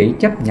hoan hỷ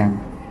chấp nhận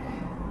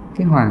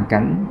cái hoàn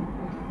cảnh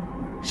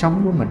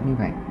sống của mình như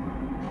vậy.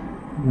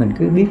 Mình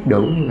cứ biết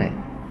đủ như vậy.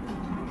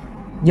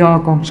 Do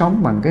con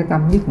sống bằng cái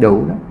tâm biết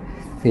đủ đó,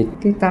 thì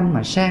cái tâm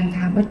mà sang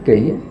tham ích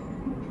kỷ ấy,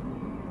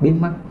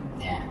 biến mất.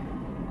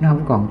 Nó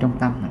không còn trong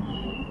tâm mình.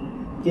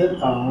 Trước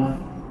con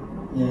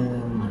mình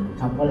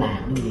không có làm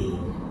cái gì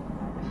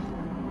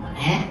mà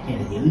ác hay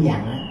là dữ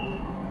dằn á,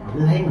 mình cứ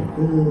thấy mình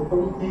cứ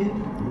túng thiếu,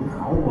 mình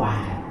khổ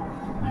hoài.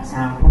 Mà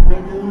sao có mấy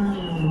đứa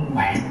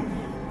bạn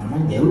mà nó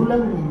dữ lắm,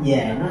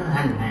 về nó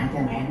hành hạ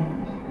cha mẹ nó,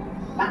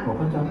 bắt buộc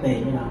có cho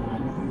tiền cho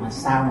mà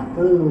sao mà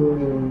cứ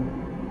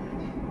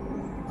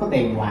có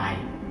tiền hoài,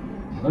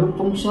 có lúc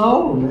trúng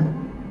số rồi nữa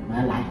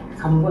mà lại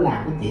không có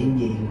làm cái chuyện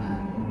gì mà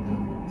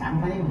cảm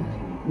thấy mà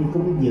như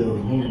cúng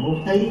dường hay là bố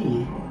thí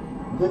gì,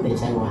 cứ tiền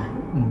xài hoài.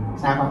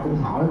 Sao con cũng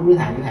hỏi quý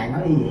thầy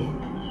nói y vậy?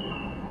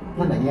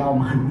 Nó là do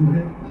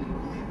mình.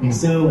 Ngày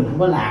xưa mình không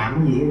có làm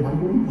cái gì, mình không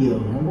cúng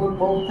dường, không có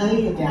bố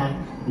thí cho trai.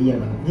 Bây giờ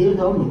mình thiếu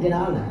thốn những cái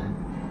đó là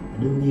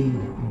đương nhiên.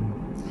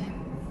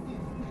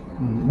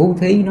 Bố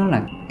thí nó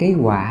là cái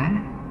quả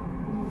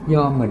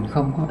do mình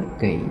không có ích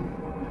kỷ.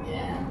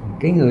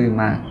 Cái người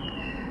mà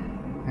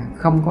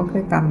không có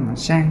cái tâm mà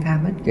sang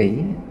tham ích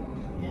kỷ,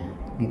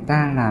 người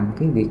ta làm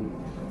cái việc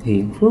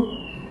thiện phước.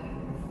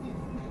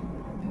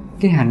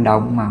 Cái hành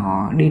động mà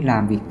họ đi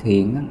làm việc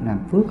thiện, làm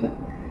phước,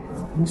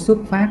 nó xuất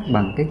phát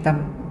bằng cái tâm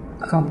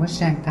không có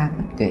sang tham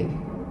ích kỷ.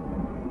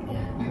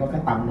 Có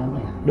cái tâm đó mà.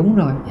 Đúng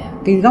rồi.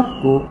 Cái gốc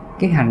của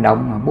cái hành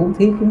động mà bố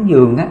thí cúng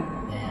dường á,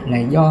 là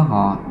do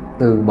họ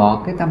từ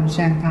bỏ cái tâm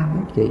sang tham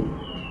ích kỷ.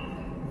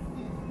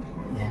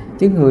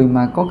 Chứ người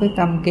mà có cái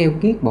tâm keo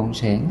kiết bọn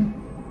xẻn,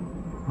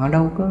 họ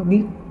đâu có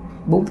biết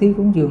bố thí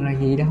cúng dường là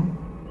gì đâu.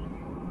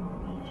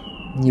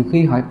 Nhiều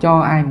khi họ cho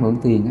ai mượn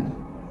tiền á,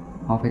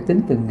 họ phải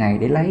tính từng ngày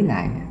để lấy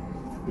lại.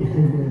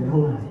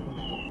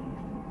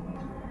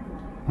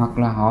 Hoặc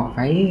là họ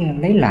phải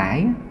lấy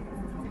lãi,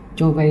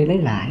 cho vay lấy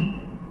lãi.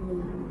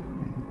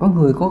 Có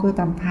người có cái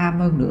tâm tham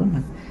hơn nữa là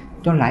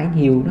cho lãi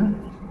nhiều đó,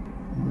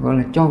 gọi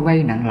là cho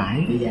vay nặng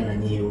lãi. Bây giờ là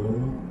nhiều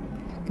luôn.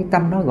 Cái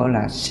tâm đó gọi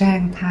là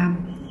sang tham,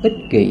 ích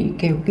kỷ,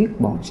 keo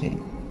kiết, bọn xẻn.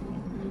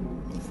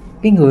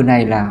 Cái người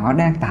này là họ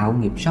đang tạo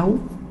nghiệp xấu.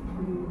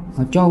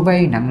 Họ cho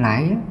vay nặng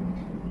lãi á,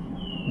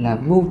 là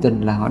vô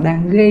tình là họ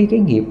đang gây cái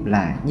nghiệp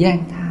là gian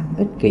tham,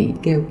 ích kỷ,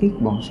 keo kiết,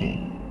 bọn xẻn.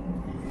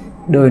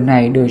 Đời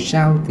này đời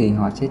sau thì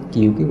họ sẽ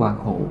chịu cái quả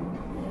khổ,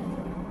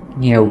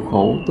 nghèo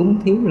khổ,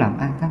 túng thiếu, làm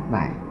ăn thất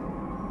bại.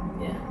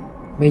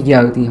 Bây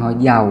giờ thì họ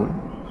giàu.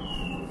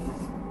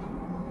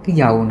 Cái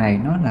giàu này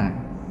nó là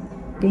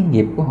cái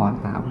nghiệp của họ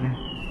tạo ra.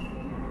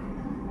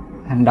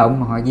 Hành động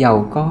mà họ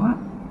giàu có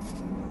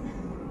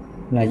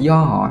là do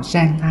họ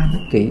sang tham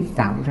ích kỷ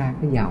tạo ra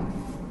cái giàu,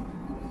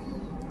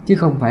 chứ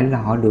không phải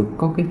là họ được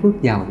có cái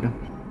phước giàu đâu.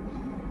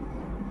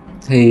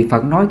 Thì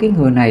Phật nói cái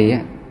người này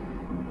á,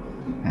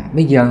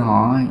 bây giờ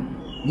họ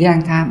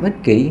gian tham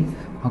ích kỷ,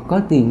 họ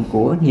có tiền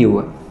của nhiều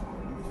á,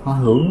 họ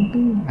hưởng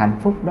cái hạnh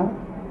phúc đó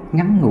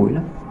ngắn ngủi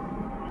lắm.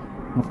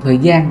 Một thời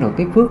gian rồi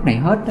cái phước này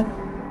hết đó,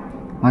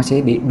 họ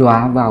sẽ bị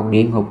đọa vào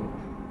địa ngục.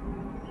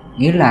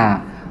 Nghĩa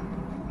là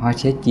họ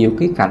sẽ chịu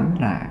cái cảnh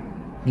là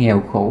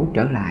nghèo khổ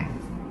trở lại,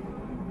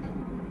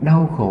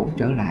 đau khổ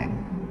trở lại,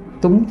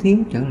 túng thiếu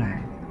trở lại.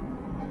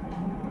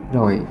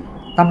 Rồi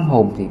tâm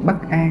hồn thì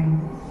bất an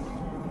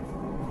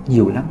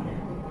nhiều lắm.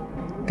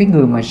 Cái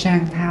người mà sang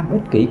tham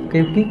ích kỷ,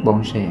 keo kiết,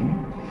 bọn xẻn,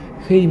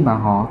 khi mà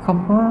họ không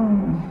có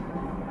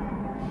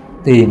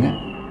tiền á,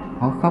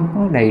 họ không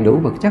có đầy đủ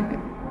vật chất,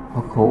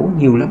 họ khổ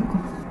nhiều lắm.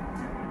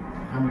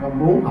 Không có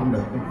muốn không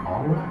được, con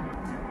khổ lắm.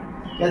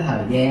 Cái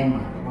thời gian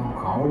mà con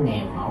khổ,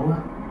 nghèo khổ á,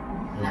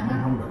 làm ăn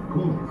không được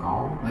đúng là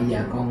khổ. Bây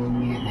giờ con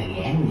nghe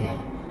thầy giảng như vậy,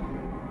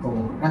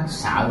 con rất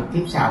sợ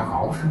kiếp sau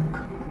khổ.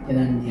 Cho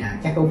nên giờ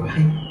chắc cũng phải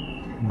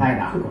thay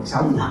đổi cuộc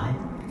sống lại.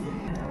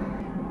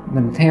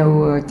 Mình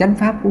theo chánh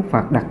pháp của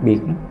Phật đặc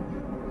biệt đó.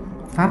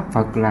 Pháp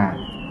Phật là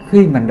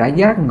khi mình đã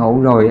giác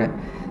ngộ rồi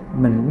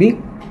mình biết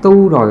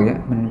tu rồi á,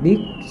 mình biết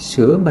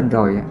sửa mình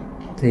rồi á,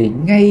 thì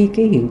ngay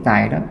cái hiện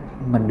tại đó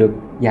mình được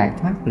giải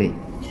thoát liền.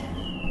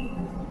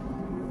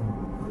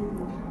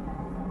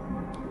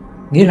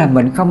 Nghĩa là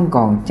mình không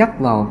còn chấp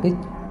vào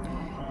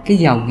cái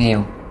giàu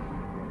nghèo.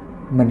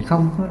 Mình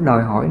không có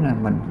đòi hỏi là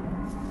mình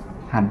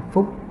hạnh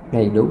phúc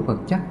đầy đủ vật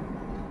chất,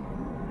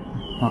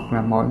 hoặc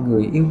là mọi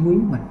người yêu quý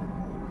mình.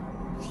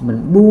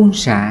 Mình buông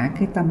xả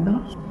cái tâm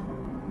đó.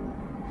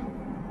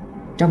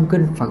 Trong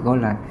kinh Phật gọi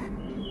là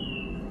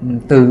mình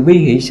từ bi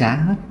hỷ xả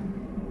hết.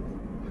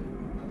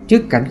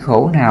 Trước cảnh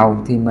khổ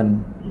nào thì mình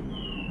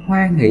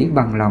hoan hỷ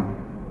bằng lòng,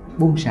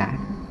 buông xả,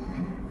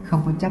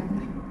 không có chấp,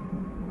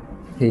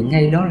 thì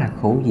ngay đó là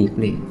khổ diệt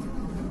liền.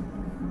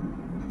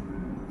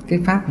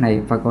 Cái pháp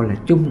này Phật gọi là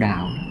trung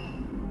đạo.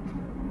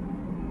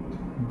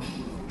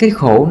 Cái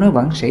khổ nó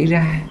vẫn xảy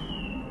ra,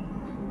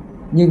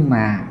 nhưng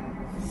mà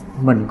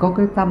mình có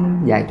cái tâm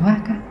giải thoát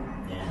á,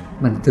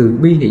 mình từ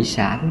bi hỷ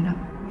xả với nó,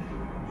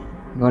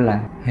 gọi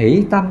là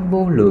hỷ tâm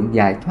vô lượng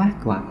giải thoát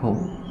quả khổ.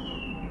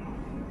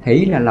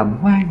 Hỷ là lòng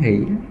hoan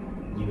hỷ đó,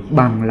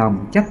 bằng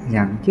lòng chấp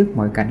nhận trước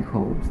mọi cảnh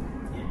khổ.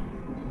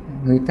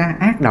 Người ta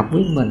ác độc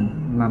với mình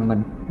mà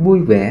mình vui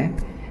vẻ,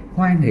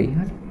 hoan hỷ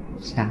hết,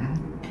 xả,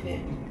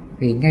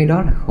 thì ngay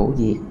đó là khổ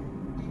diệt,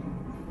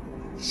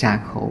 xả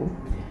khổ.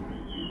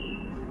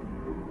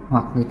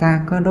 Hoặc người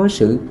ta có đối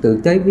xử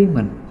tử tế với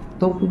mình,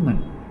 tốt với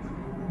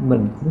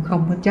mình cũng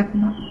không có chấp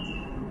nó,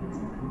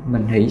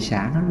 mình hỷ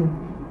xả nó luôn,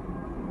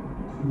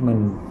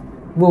 mình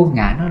vô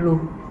ngã nó luôn.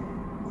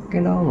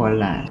 Cái đó gọi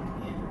là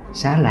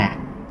xả lạc,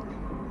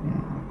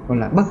 gọi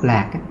là bất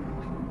lạc á.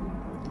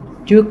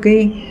 Trước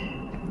cái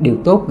điều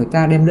tốt người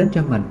ta đem đến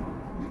cho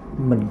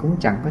mình cũng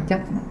chẳng có chấp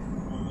nó,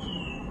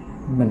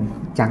 mình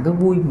chẳng có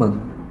vui mừng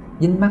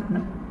dính mắc nó,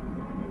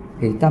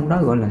 thì tâm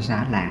đó gọi là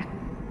xả lạc.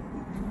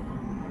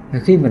 Và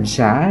khi mình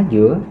xả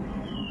giữa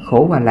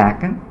khổ và lạc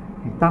á,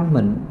 thì tâm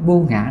mình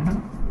vô ngã nó,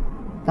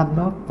 tâm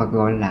đó Phật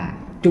gọi là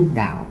trung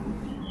đạo.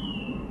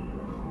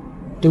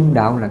 Trung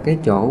đạo là cái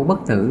chỗ bất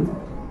tử,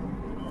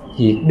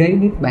 diệt đế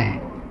niết bàn,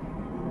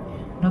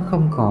 nó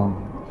không còn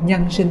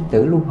nhân sinh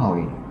tử luân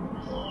hồi.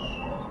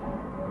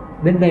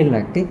 Đến đây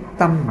là cái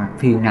tâm mà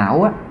phiền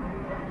não á,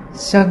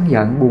 sân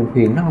giận buồn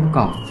phiền nó không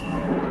còn.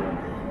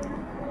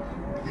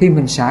 Khi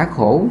mình xả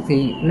khổ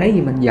thì lấy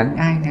gì mình giận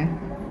ai nữa.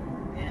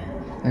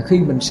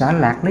 Khi mình xả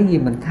lạc lấy gì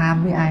mình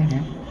tham với ai nữa.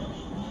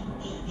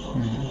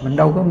 Mình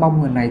đâu có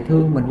mong người này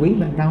thương mình, quý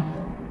mình đâu.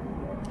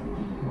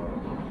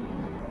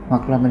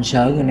 Hoặc là mình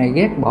sợ người này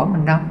ghét bỏ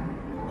mình đâu.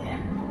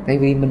 Tại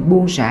vì mình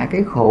buông xả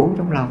cái khổ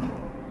trong lòng,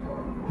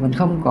 mình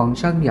không còn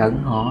sân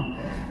giận họ,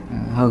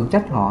 hờn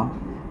trách họ.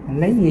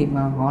 Lấy gì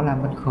mà họ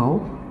làm mình khổ.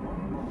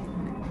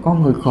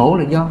 Con người khổ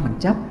là do mình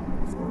chấp,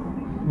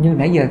 như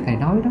nãy giờ thầy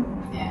nói đó.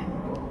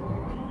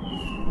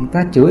 Người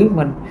ta chửi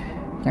mình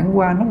chẳng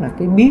qua nó là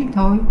cái biết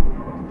thôi,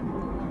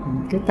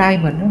 cái tai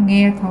mình nó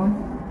nghe thôi.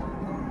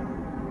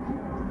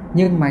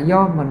 Nhưng mà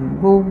do mình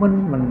vô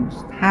minh, mình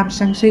tham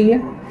sân si á,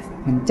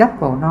 mình chấp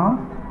vào nó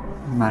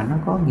mà nó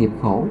có nghiệp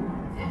khổ,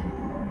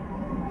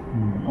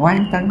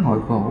 oán tấn hội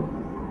khổ.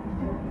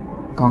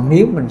 Còn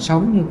nếu mình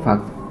sống như Phật,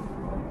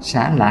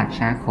 xả lạc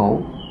xả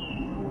khổ,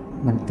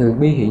 mình từ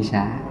bi hỷ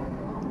xả,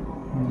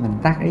 mình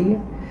tác ý,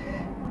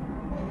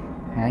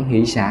 hãy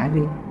hỷ xả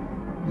đi.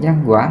 Nhân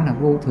quả là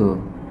vô thường.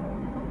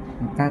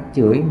 Người ta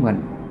chửi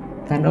mình,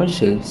 người ta đối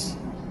xử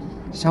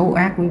xấu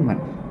ác với mình,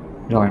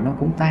 rồi nó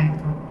cũng tan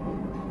thôi.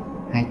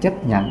 Hãy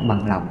chấp nhận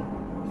bằng lòng,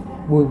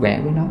 vui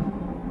vẻ với nó,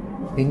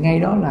 thì ngay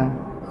đó là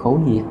khổ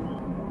diệt.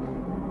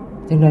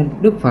 Cho nên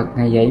Đức Phật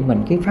Ngài dạy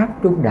mình cái pháp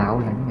trung đạo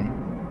là như vậy,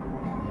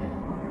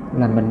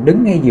 là mình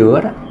đứng ngay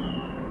giữa đó.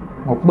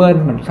 Một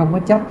bên mình không có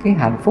chấp cái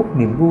hạnh phúc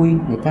niềm vui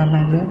người ta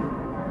mang đến,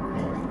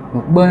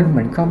 một bên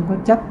mình không có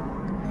chấp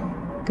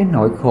cái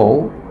nỗi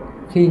khổ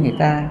khi người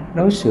ta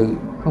đối xử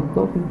không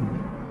tốt với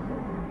mình.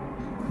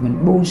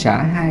 Mình buông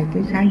xả hai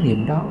cái khái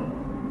niệm đó,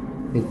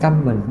 thì tâm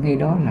mình ngay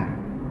đó là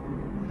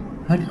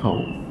hết khổ.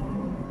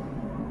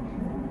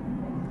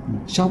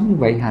 Mình sống như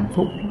vậy hạnh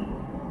phúc.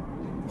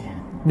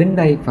 Đến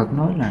đây Phật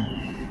nói là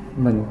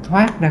mình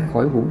thoát ra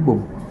khỏi vũng bùn,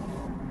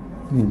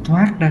 mình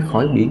thoát ra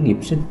khỏi biển nghiệp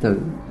sinh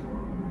tử.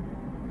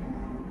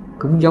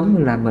 Cũng giống như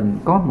là mình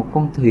có một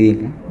con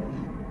thuyền,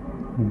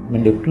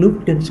 mình được lướt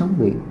trên sóng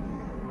biển,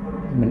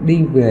 mình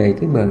đi về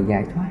cái bờ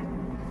giải thoát.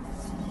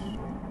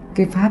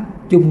 Cái pháp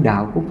trung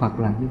đạo của Phật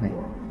là như vậy.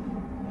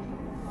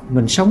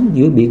 Mình sống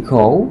giữa biển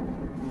khổ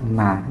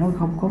mà nó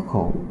không có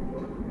khổ.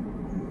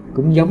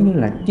 Cũng giống như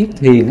là chiếc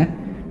thuyền á,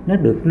 nó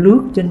được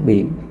lướt trên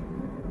biển,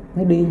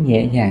 nó đi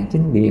nhẹ nhàng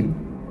trên biển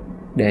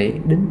để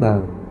đến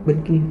bờ bên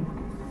kia.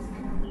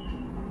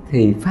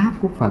 Thì pháp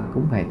của Phật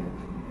cũng vậy.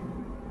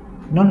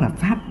 Nó là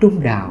pháp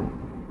trung đạo,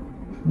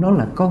 nó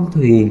là con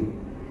thuyền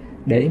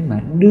để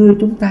mà đưa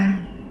chúng ta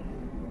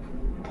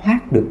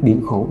thoát được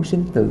biển khổ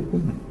sinh tử của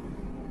mình.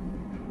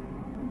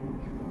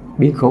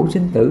 Biển khổ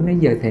sinh tử nãy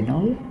giờ thầy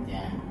nói,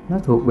 nó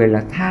thuộc về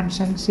là tham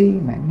sân si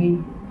mạn nghi.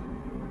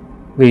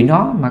 Vì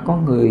nó mà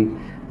con người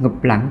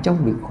ngụp lặn trong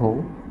biển khổ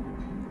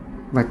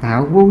và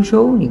tạo vô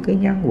số những cái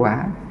nhân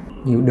quả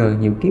nhiều đời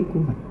nhiều kiếp của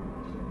mình.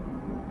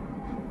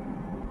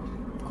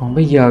 Còn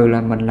bây giờ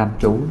là mình làm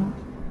chủ đó.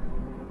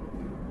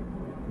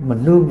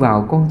 Mình nương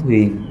vào con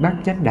thuyền bát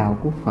chánh đạo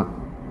của Phật,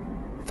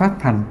 pháp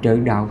hành trợ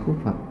đạo của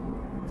Phật.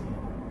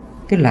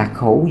 Cái lạc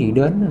khổ gì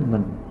đến là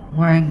mình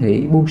hoan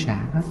hỷ buông xả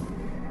hết.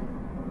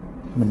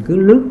 Mình cứ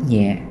lướt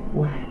nhẹ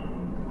qua.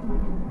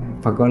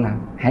 Phật gọi là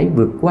hãy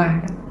vượt qua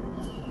đó.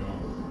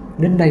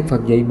 Đến đây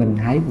Phật dạy mình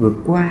hãy vượt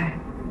qua,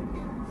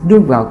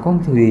 nương vào con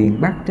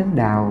thuyền bát chánh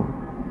đạo,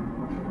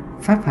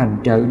 pháp hành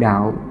trợ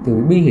đạo,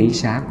 từ bi hỷ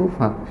xả của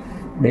Phật,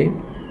 để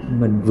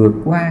mình vượt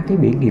qua cái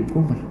biển nghiệp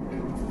của mình.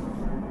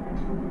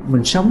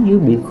 Mình sống dưới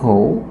biển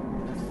khổ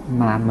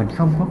mà mình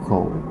không có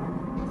khổ.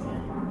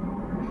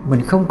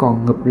 Mình không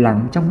còn ngụp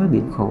lặn trong cái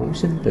biển khổ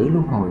sinh tử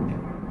luân hồi nữa.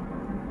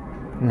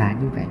 Là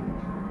như vậy.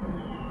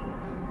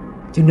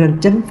 Cho nên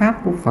chánh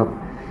pháp của Phật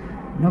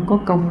nó có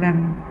công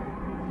năng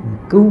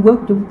cứu vớt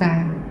chúng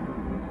ta,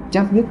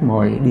 chấm dứt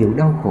mọi điều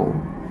đau khổ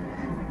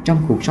trong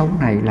cuộc sống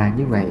này, là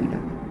như vậy đó.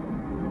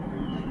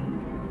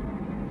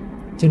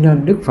 Cho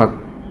nên Đức Phật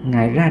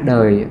Ngài ra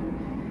đời,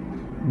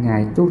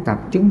 Ngài tu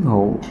tập chứng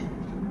ngộ,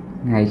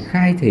 Ngài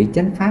khai thị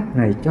chánh pháp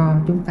này cho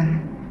chúng ta.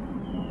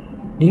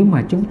 Nếu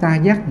mà chúng ta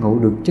giác ngộ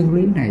được chân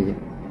lý này,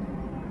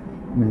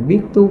 mình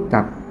biết tu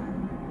tập,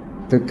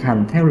 thực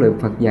hành theo lời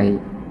Phật dạy,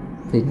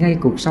 thì ngay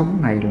cuộc sống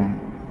này là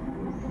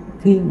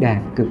thiên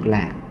đàng cực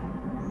lạc.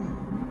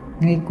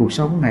 Ngay cuộc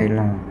sống này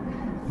là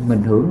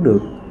mình hưởng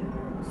được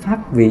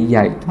pháp vị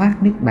giải thoát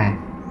niết bàn.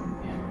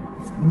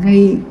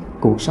 Ngay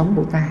cuộc sống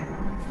của ta,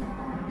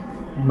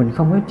 mình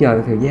không có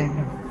chờ thời gian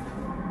đâu.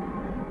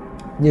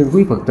 Như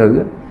quý Phật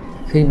tử,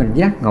 khi mình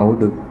giác ngộ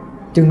được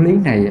chân lý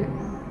này,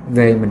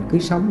 về mình cứ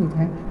sống như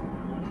thế.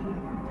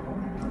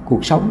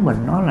 Cuộc sống mình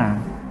nó là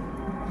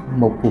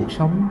một cuộc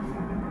sống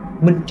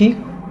minh triết.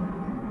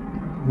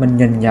 Mình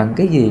nhìn nhận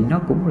cái gì nó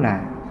cũng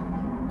là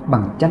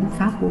bằng chánh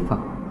pháp của Phật.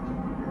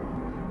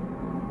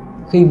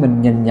 Khi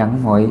mình nhìn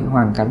nhận mọi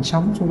hoàn cảnh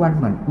sống xung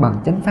quanh mình bằng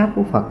chánh pháp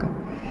của Phật,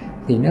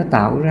 thì nó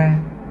tạo ra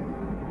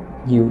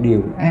nhiều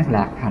điều an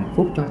lạc hạnh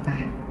phúc cho ta,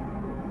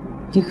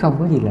 chứ không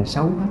có gì là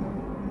xấu hết.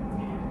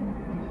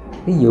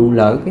 Ví dụ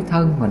lỡ cái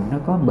thân mình nó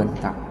có bệnh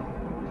tật,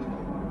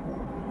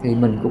 thì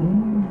mình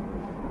cũng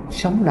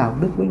sống đạo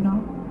đức với nó.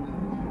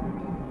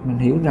 Mình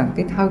hiểu rằng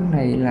cái thân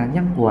này là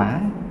nhân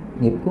quả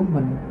nghiệp của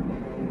mình,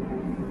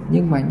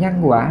 nhưng mà nhân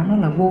quả nó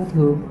là vô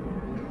thường.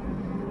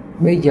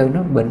 Bây giờ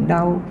nó bệnh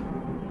đau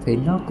thì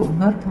nó cũng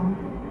hết thôi.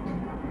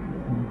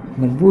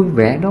 Mình vui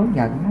vẻ đón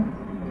nhận nó,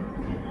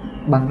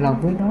 bằng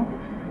lòng với nó,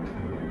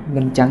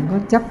 mình chẳng có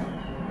chấp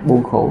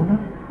buồn khổ nó,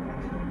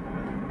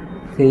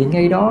 thì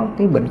ngay đó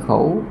cái bệnh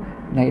khổ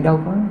này đâu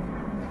có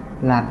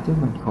làm cho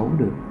mình khổ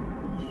được.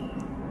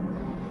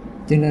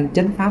 Cho nên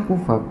chánh pháp của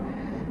Phật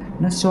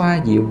nó xoa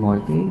dịu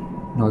mọi cái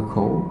nỗi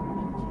khổ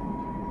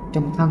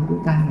trong thân của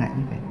ta là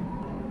như vậy.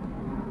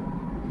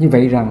 Như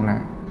vậy rằng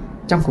là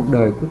trong cuộc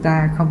đời của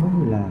ta không có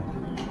gì là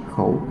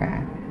khổ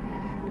cả,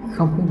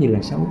 không có gì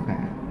là xấu cả,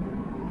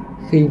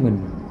 khi mình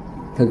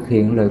thực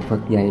hiện lời Phật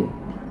dạy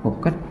một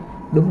cách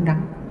đúng đắn.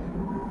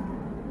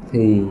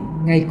 Thì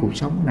ngay cuộc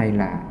sống này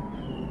là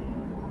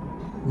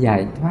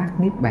giải thoát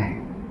niết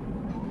bàn.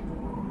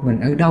 Mình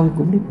ở đâu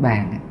cũng niết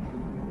bàn.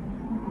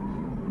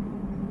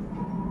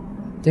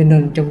 Cho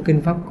nên trong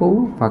Kinh Pháp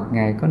Cú, Phật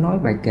Ngài có nói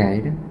bài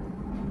kệ đó: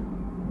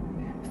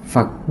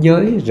 Phật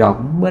giới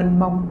rộng mênh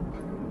mông,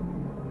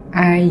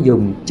 ai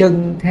dùng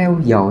chân theo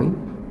dõi,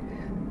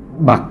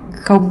 bậc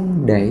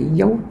không để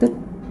dấu tích.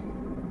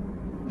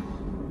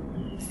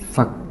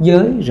 Phật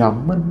giới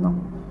rộng mênh mông.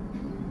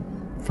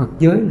 Phật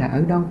giới là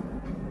ở đâu?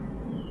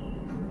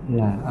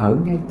 Là ở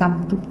ngay tâm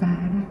chúng ta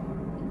đó.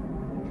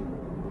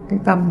 Cái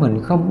tâm mình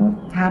không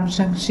có tham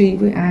sân si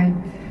với ai,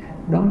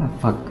 đó là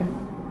Phật đó.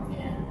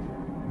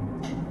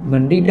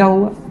 Mình đi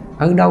đâu,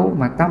 ở đâu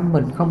mà tâm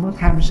mình không có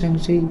tham sân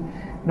si,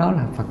 đó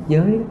là Phật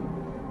giới đó.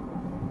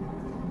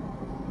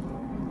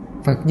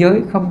 Phật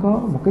giới không có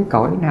một cái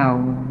cõi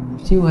nào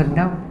siêu hình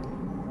đâu.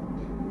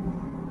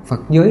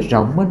 Phật giới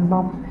rộng mênh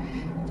mông,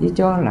 chỉ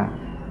cho là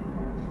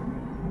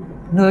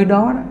nơi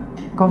đó,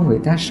 con người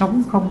ta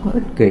sống không có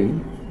ích kỷ,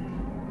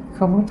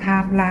 không có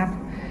tham lam,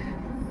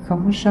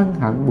 không có sân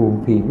hận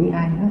buồn phiền với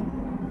ai hết.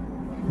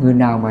 Người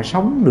nào mà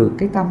sống được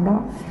cái tâm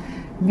đó,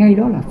 ngay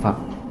đó là Phật.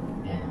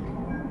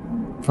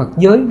 Phật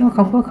giới nó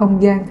không có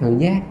không gian thời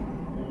gian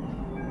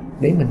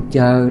để mình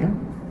chờ đó.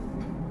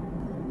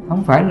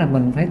 Không phải là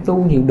mình phải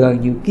tu nhiều đời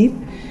nhiều kiếp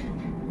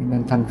thì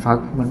mình thành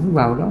Phật, mình mới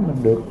vào đó mình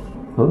được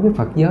hưởng cái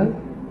Phật giới.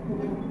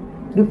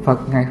 Đức Phật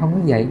Ngài không có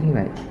dạy như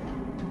vậy.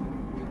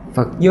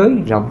 Phật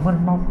giới rộng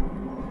mênh mông,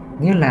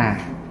 nghĩa là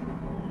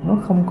nó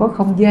không có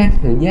không gian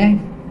thời gian.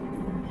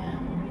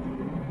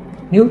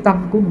 Nếu tâm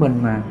của mình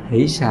mà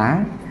hỷ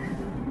xả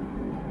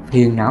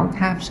phiền não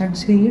tham sân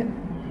si á,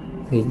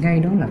 thì ngay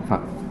đó là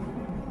Phật.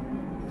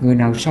 Người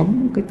nào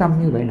sống cái tâm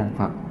như vậy là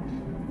Phật.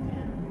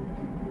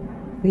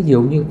 Ví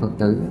dụ như Phật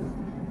tử,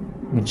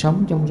 mình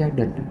sống trong gia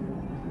đình,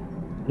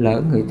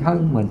 lỡ người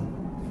thân mình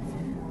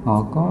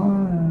họ có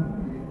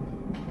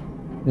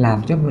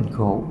làm cho mình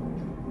khổ,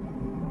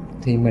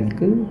 thì mình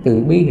cứ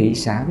từ bi hỷ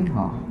xả với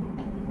họ,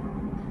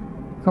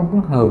 không có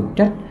hờn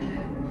trách,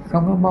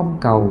 không có mong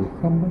cầu,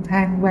 không có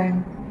than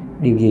van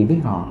điều gì với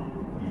họ,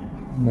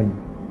 mình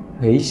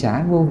hỷ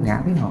xả vô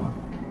ngã với họ,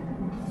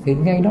 thì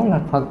ngay đó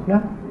là Phật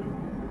đó.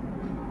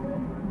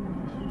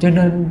 Cho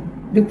nên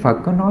Đức Phật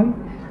có nói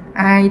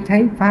ai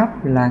thấy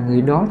Pháp là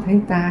người đó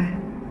thấy ta,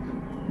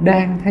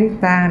 đang thấy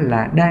ta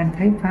là đang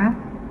thấy Pháp.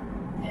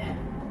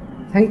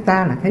 Thấy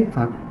ta là thấy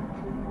Phật.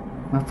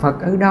 Mà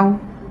Phật ở đâu?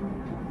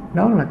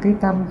 Đó là cái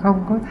tâm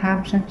không có tham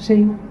sân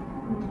si.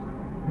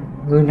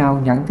 Người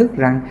nào nhận thức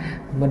rằng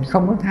mình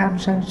không có tham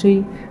sân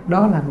si,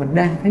 đó là mình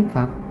đang thấy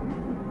Phật.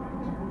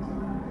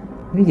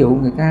 Ví dụ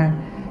người ta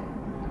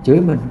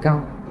chửi mình câu,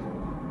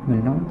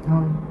 mình nói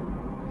thôi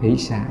hỷ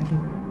xả đi,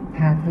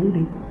 tha thứ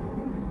đi.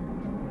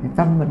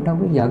 Tâm mình đâu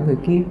có giận người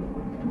kia,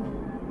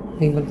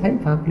 thì mình thấy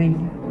Phật liền,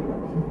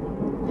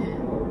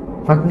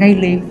 Phật ngay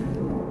liền.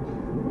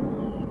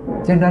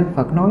 Cho nên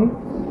Phật nói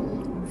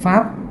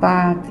Pháp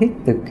ta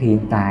thiết thực hiện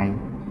tại,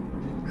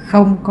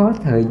 không có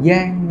thời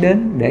gian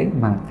đến để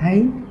mà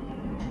thấy,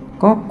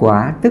 có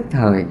quả tức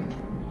thời,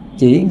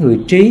 chỉ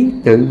người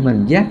trí tự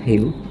mình giác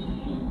hiểu.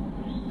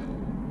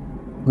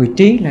 Người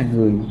trí là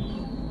người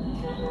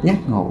giác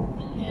ngộ,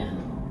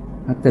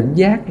 tỉnh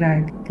giác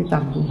ra cái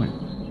tâm của mình.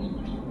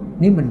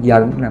 Nếu mình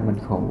giận là mình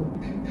khổ,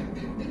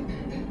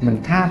 mình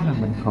tham là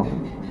mình khổ.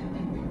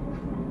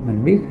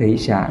 Mình biết hỷ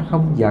xả,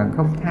 không giận,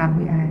 không tham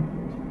với ai,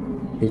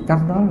 thì tâm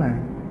đó là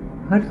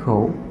hết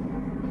khổ,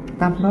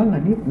 tâm đó là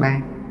niết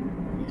bàn.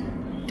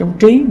 Trong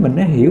trí mình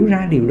đã hiểu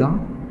ra điều đó,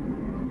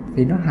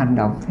 thì nó hành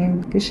động theo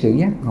cái sự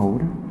giác ngộ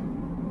đó,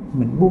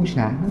 mình buông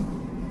xả hết,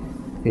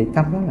 thì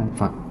tâm đó là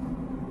Phật.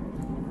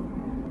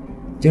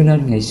 Cho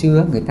nên ngày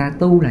xưa người ta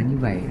tu là như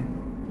vậy,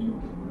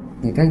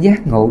 người ta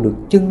giác ngộ được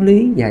chân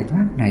lý giải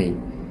thoát này,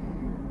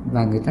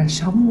 và người ta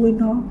sống với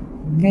nó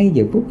ngay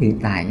giờ phút hiện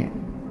tại.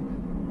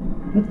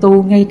 Nó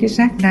tu ngay cái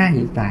sát na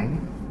hiện tại,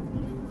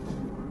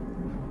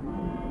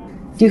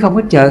 chứ không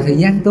có chờ thời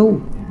gian tu,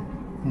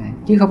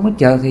 chứ không có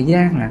chờ thời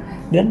gian là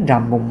đến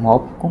rằm mùng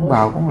 1 con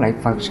vào con lạy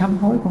Phật sám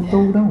hối con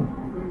tu đâu.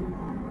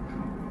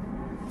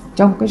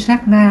 Trong cái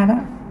sát na đó,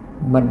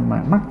 mình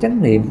mà mắc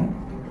chánh niệm đó,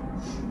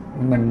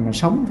 mình mà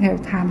sống theo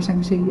tham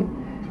sân si đó,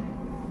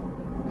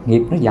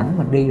 nghiệp nó dẫn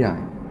mình đi rồi.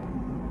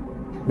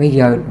 Bây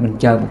giờ mình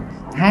chờ 1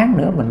 tháng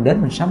nữa mình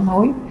đến mình sám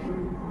hối,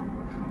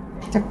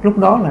 chắc lúc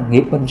đó là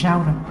nghiệp mình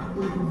sao rồi,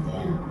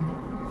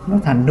 nó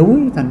thành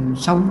núi, thành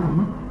sông,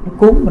 nó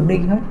cuốn mình đi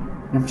hết.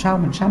 Làm sao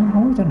mình sám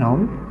hối cho nổi?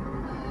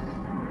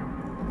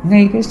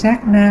 Ngay cái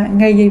sát na,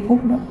 ngay giây phút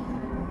đó,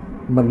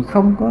 mình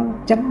không có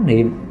chánh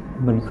niệm,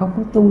 mình không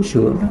có tu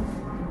sửa nó,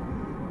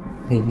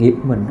 thì nghiệp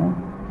mình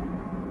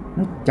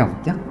nó chồng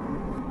chất.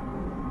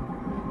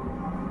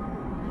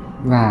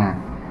 Và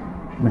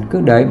mình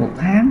cứ đợi 1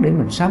 tháng để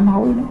mình sám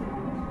hối đó,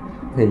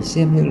 thì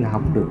xem như là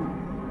không được.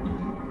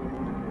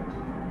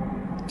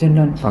 Cho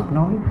nên Phật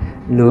nói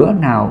lửa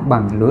nào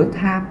bằng lửa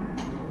tham,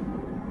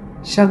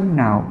 sân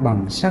nào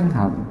bằng sân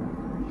hận.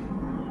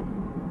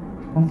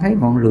 Con thấy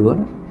ngọn lửa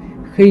đó,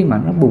 khi mà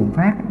nó bùng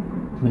phát,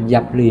 mình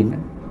dập liền,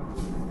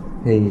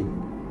 thì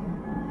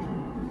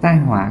tai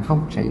họa không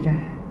xảy ra.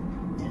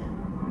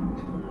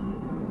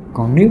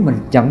 Còn nếu mình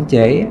chậm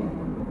trễ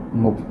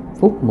 1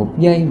 phút, 1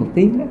 giây, 1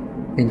 tiếng đó,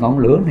 thì ngọn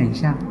lửa này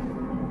sao?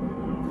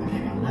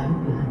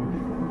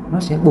 Nó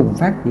sẽ bùng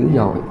phát dữ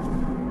dội,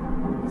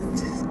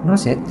 nó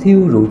sẽ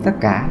thiêu rụi tất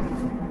cả.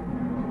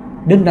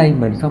 Đến đây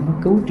mình không có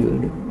cứu chữa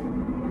được.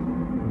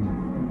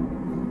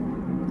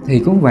 Thì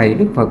cũng vậy,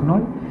 Đức Phật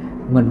nói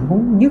mình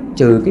muốn dứt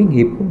trừ cái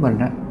nghiệp của mình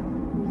đó,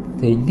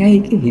 thì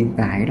ngay cái hiện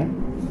tại đó,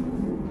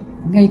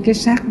 ngay cái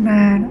sát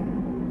na đó,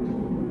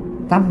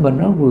 tâm mình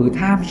nó vừa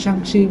tham sân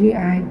si với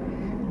ai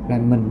là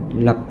mình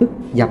lập tức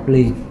dập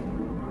liền.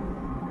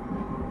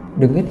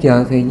 Đừng có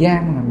chờ thời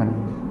gian là mình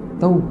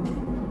tu.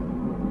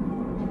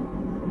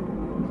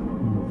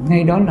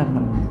 Ngay đó là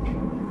mình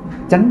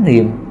chánh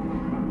niệm,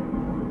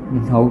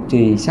 mình hộ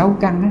trì 6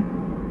 căn á,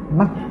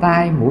 mắt,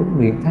 tai, mũi,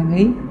 miệng, thân,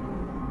 ý.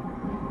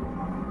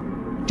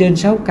 Trên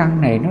 6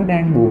 căn này nó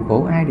đang buồn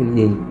khổ ai điều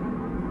gì,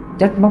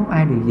 trách móc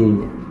ai điều gì,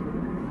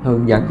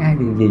 hờn giận ai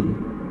điều gì,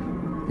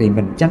 thì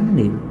mình chánh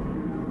niệm.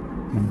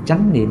 Mình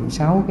chánh niệm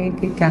 6 cái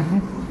căn á,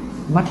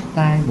 mắt,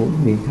 tai, mũi,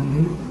 miệng, thân,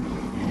 ý.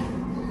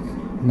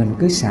 Mình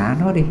cứ xả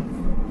nó đi,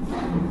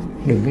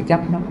 đừng có chấp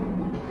nó,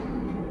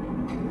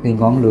 thì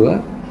ngọn lửa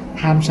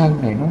tham sân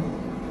này nó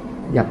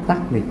dập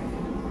tắt liền.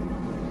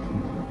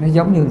 Nó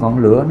giống như ngọn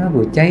lửa nó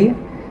vừa cháy,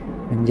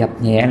 mình dập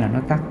nhẹ là nó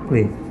tắt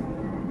liền.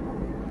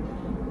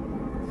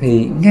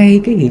 Thì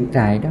ngay cái hiện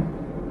tại đó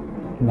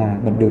là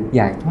mình được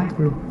giải thoát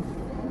luôn.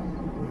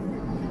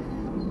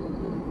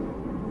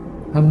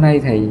 Hôm nay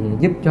Thầy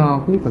giúp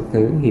cho quý Phật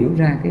tử hiểu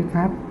ra cái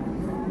pháp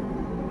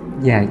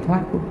giải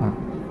thoát của Phật.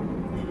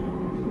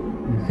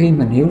 Khi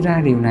mình hiểu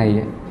ra điều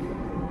này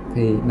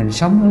thì mình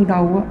sống ở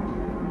đâu á,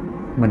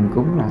 mình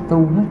cũng là tu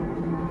hết.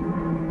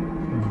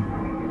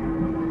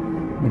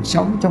 Mình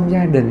sống trong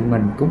gia đình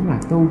mình cũng là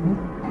tu hết.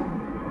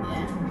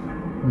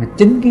 Mà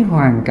chính cái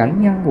hoàn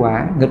cảnh nhân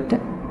quả nghịch á,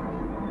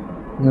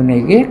 người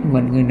này ghét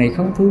mình, người này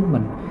không thương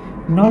mình,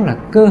 nó là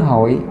cơ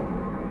hội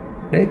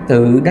để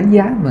tự đánh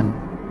giá mình.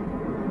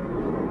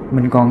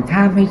 mình còn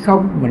tham hay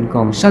không, mình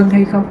còn sân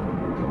hay không.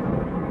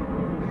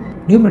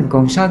 Nếu mình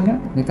còn sân á,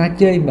 người ta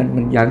chê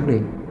mình giận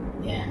liền.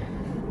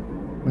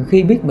 Mà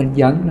khi biết mình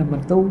giận là mình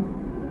tu.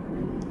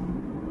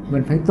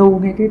 Mình phải tu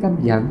ngay cái tâm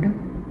giận đó.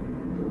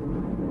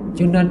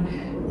 Cho nên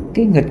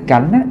cái nghịch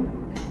cảnh á,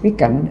 cái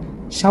cảnh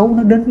xấu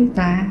nó đến với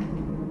ta,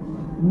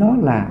 nó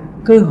là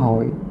cơ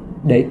hội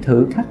để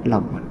thử thách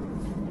lòng mình,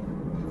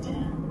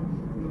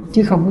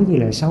 chứ không có gì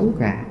là xấu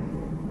cả.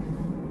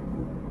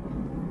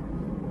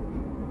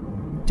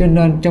 Cho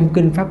nên trong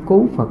Kinh Pháp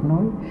Cú Phật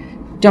nói,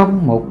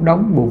 trong một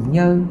đống bùn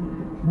nhơ,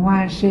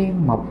 hoa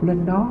sen mọc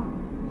lên đó.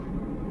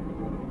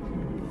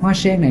 Hoa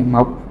sen này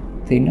mọc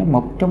thì nó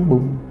mọc trong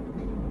bùn.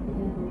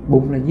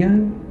 Bùn là dơ.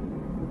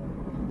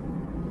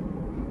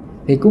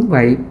 Thì cũng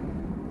vậy,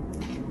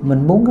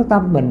 mình muốn cái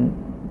tâm mình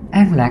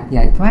an lạc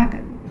giải thoát,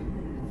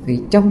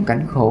 thì trong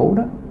cảnh khổ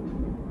đó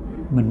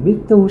mình biết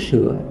tu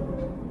sửa,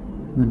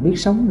 mình biết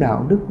sống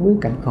đạo đức với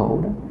cảnh khổ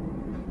đó.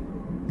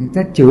 Người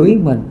ta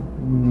chửi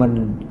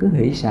mình cứ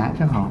hỷ xả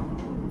cho họ,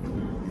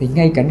 thì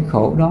ngay cảnh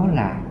khổ đó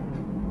là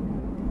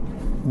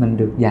mình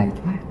được giải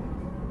thoát.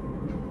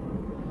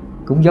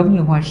 Cũng giống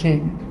như hoa sen,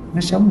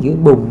 nó sống giữa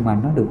bùn mà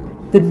nó được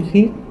tinh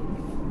khiết,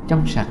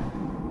 trong sạch.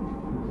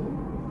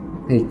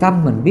 Thì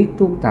tâm mình biết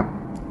tu tập,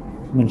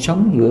 mình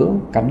sống giữa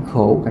cảnh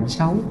khổ, cảnh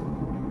xấu,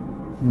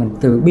 mình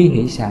từ bi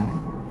hỷ xả,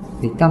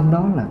 thì tâm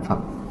đó là Phật,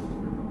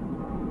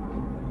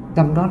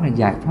 tâm đó là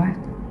giải thoát.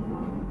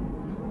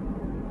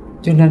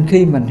 Cho nên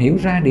khi mình hiểu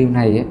ra điều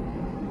này,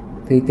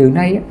 thì từ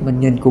nay mình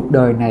nhìn cuộc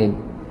đời này,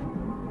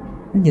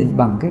 nó nhìn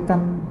bằng cái tâm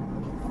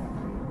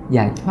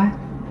giải thoát.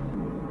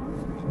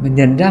 Mình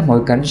nhìn ra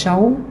mọi cảnh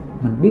xấu,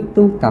 mình biết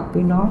tu tập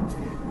với nó,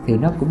 thì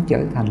nó cũng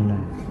trở thành là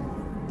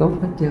tốt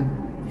hết trơn.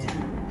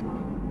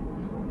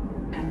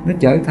 Nó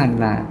trở thành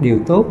là điều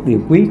tốt, điều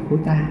quý của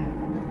ta.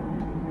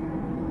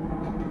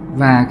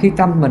 Và khi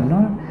tâm mình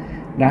nó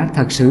đã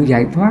thật sự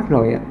giải thoát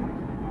rồi,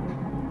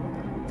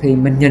 thì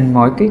mình nhìn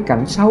mọi cái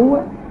cảnh xấu,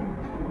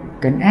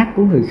 cảnh ác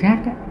của người khác,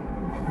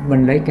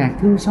 mình lại càng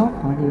thương xót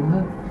họ nhiều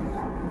hơn.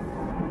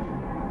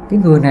 Cái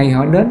người này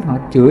họ đến họ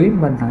chửi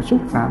mình, họ xúc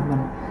phạm mình,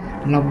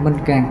 lòng mình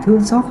càng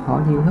thương xót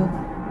họ nhiều hơn,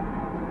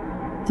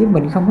 chứ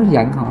mình không có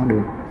giận họ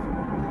được.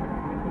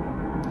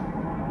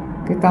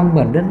 Cái tâm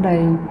mình đến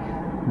đây,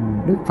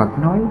 Đức Phật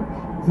nói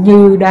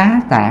như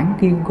đá tảng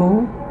kiên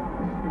cố,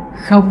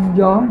 không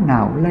gió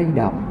nào lay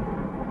động,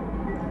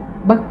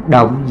 bất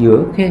động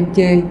giữa khen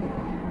chê,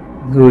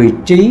 người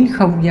trí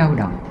không dao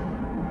động.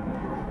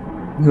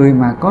 Người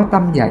mà có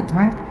tâm giải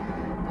thoát,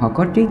 họ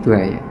có trí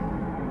tuệ,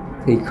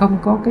 thì không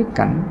có cái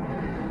cảnh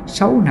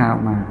xấu nào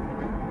mà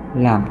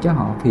làm cho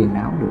họ phiền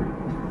não được,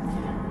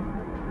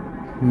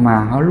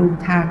 mà họ luôn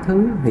tha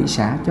thứ, hỷ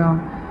xả cho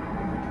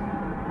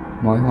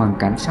mọi hoàn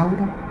cảnh xấu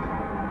đó.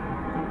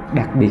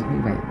 Đặc biệt như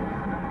vậy.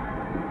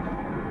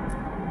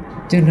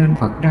 Cho nên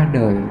Phật ra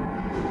đời,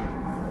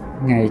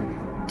 Ngài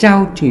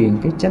trao truyền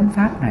cái chánh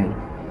pháp này,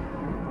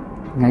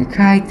 Ngài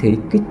khai thị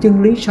cái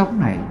chân lý sống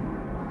này,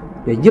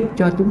 để giúp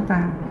cho chúng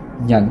ta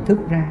nhận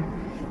thức ra,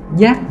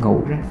 giác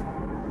ngộ ra,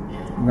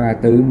 và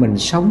tự mình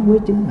sống với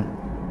chính mình.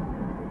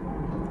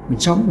 Mình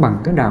sống bằng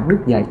cái đạo đức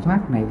giải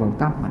thoát này vào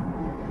tâm mình,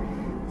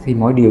 thì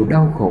mọi điều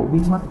đau khổ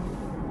biến mất.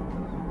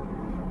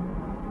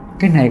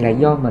 Cái này là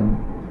do mình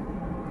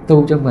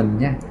tu cho mình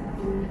nha.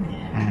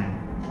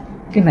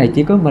 Cái này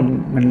chỉ có mình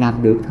làm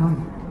được thôi.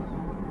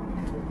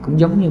 Cũng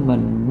giống như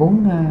mình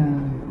muốn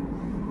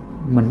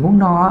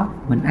no,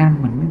 mình ăn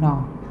mình mới no.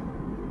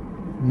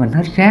 Mình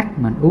hết khát,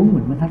 mình uống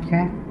mình mới hết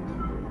khát.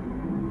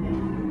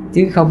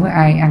 Chứ không có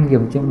ai ăn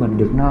giùm cho mình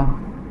được no,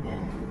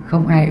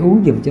 không ai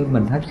uống giùm cho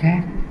mình hết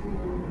khát.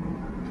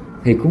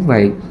 Thì cũng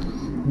vậy,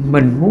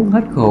 mình muốn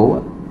hết khổ,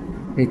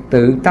 thì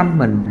tự tâm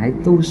mình hãy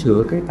tu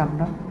sửa cái tâm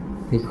đó,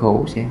 thì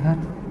khổ sẽ hết.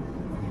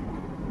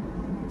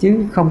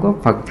 Chứ không có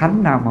Phật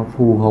Thánh nào mà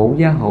phù hộ,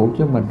 gia hộ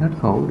cho mình hết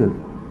khổ được.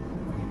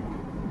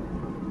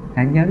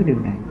 Hãy nhớ điều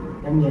này.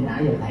 Giống như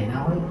nãy giờ Thầy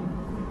nói,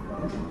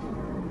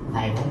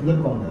 Thầy không giúp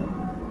con được,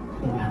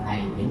 nhưng mà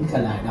Thầy, những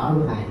cái lời nói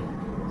của Thầy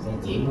sẽ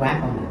chuyển hóa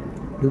con được.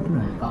 Đúng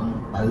rồi. Con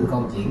tự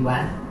con chuyển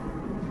hóa,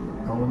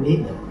 con mới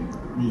biết được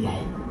như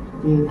vậy.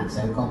 Chứ thật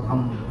sự con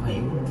không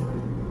hiểu,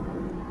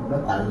 con có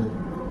tự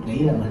nghĩ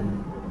là mình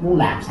muốn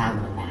làm sao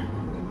mình làm.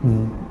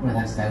 Nhưng mà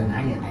thật sự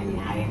nãy giờ Thầy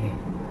dạy thì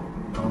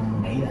con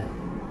nghĩ là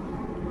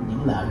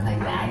những lời Thầy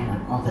dạy mà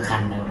con thực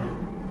hành được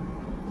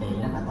thì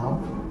rất là tốt.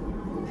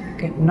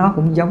 Nó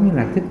cũng giống như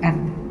là thức ăn.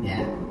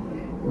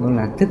 Gọi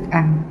là thức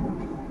ăn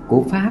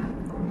của Pháp.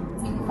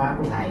 Những Pháp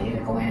của Thầy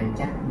con em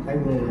chắc tới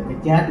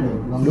chết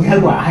luôn, con nhớ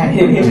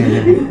hoài.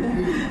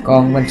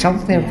 Còn mình sống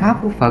theo Pháp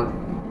của Phật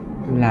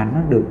là nó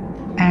được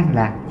an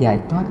lạc,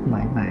 giải thoát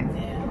mãi mãi.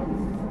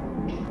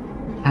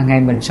 Hàng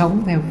ngày mình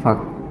sống theo Phật,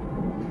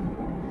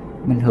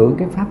 mình hưởng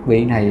cái pháp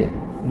vị này,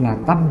 là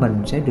tâm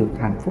mình sẽ được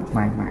hạnh phúc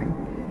mãi mãi,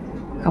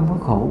 không có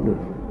khổ được.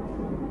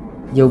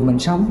 Dù mình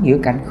sống giữa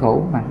cảnh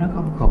khổ mà nó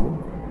không khổ.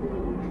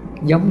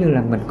 Giống như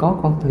là mình có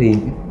con thuyền,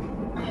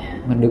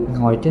 mình được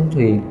ngồi trên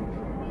thuyền,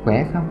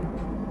 khỏe không?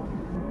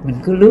 Mình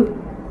cứ lướt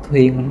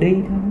thuyền mình đi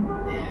thôi.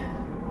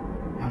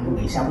 không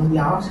bị sóng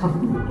gió sóng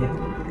gì hết.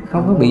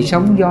 Không có bị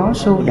sóng gió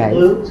xô đẩy,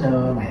 ướt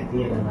xô này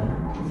kia rồi nữa.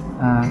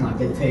 Ngồi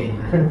trên thuyền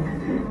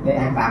để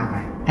an tâm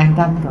rồi. An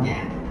tâm rồi.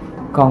 Dạ.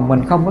 Còn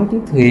mình không có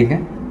chiếc thuyền á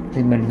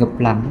thì mình ngụp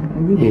lặn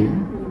ở dưới biển,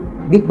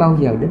 biết bao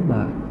giờ đến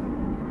bờ.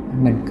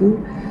 Mình cứ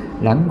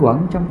lẩn quẩn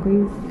trong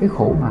cái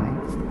khổ mãi,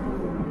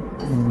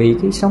 mình bị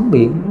cái sóng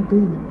biển nó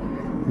cứ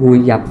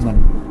vùi dập mình,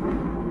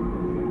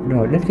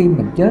 rồi đến khi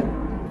mình chết.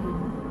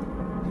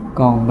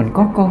 Còn mình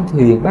có con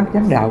thuyền bát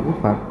chánh đạo của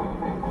Phật,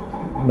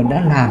 mình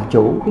đã làm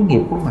chủ cái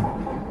nghiệp của mình.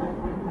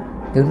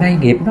 Từ nay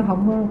nghiệp nó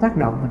không có tác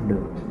động mình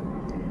được,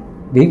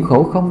 biển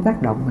khổ không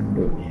tác động mình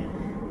được.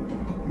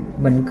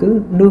 Mình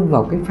cứ nương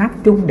vào cái pháp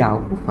trung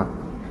đạo của Phật,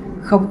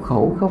 không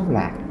khổ không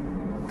lạc,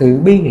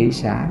 từ bi hỷ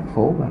xả,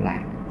 khổ và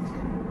lạc.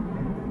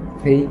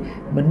 Thì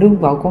mình nương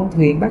vào con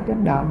thuyền bát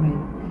chánh đạo này,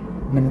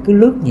 mình cứ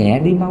lướt nhẹ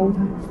đi mau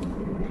thôi,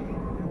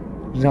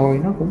 rồi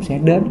nó cũng sẽ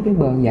đến cái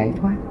bờ giải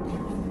thoát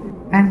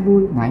an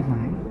vui mãi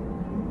mãi.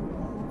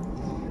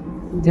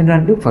 Cho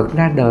nên Đức Phật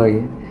ra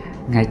đời,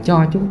 Ngài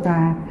cho chúng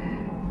ta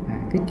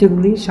cái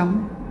chân lý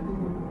sống,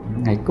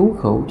 Ngài cứu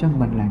khổ cho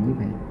mình là như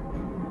vậy.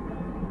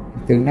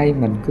 Từ nay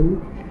mình cứ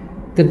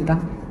tinh tấn,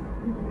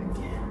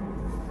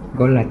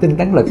 gọi là tinh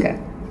tấn lực ạ.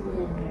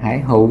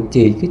 Hãy hậu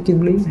trì cái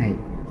chân lý này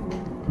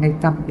ngay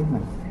tâm của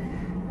mình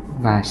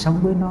và sống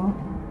với nó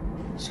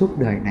suốt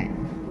đời này,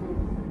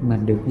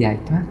 mình được giải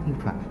thoát như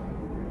Phật.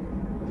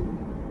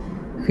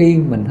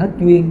 Khi mình hết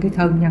duyên cái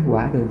thân nhân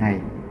quả đời này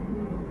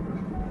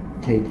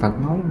thì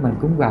Phật nói mình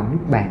cũng vào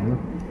niết bàn luôn,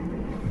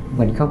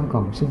 mình không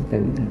còn sinh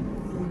tử nữa,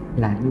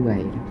 là như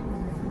vậy đó.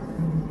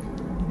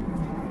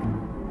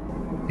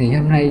 Thì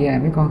hôm nay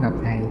mấy con gặp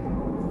thầy,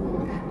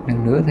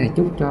 lần nữa thầy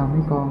chúc cho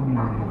mấy con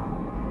là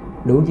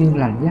đủ duyên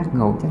lành giác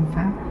ngộ chánh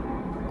pháp,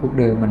 cuộc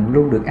đời mình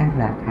luôn được an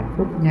lạc hạnh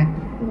phúc nha.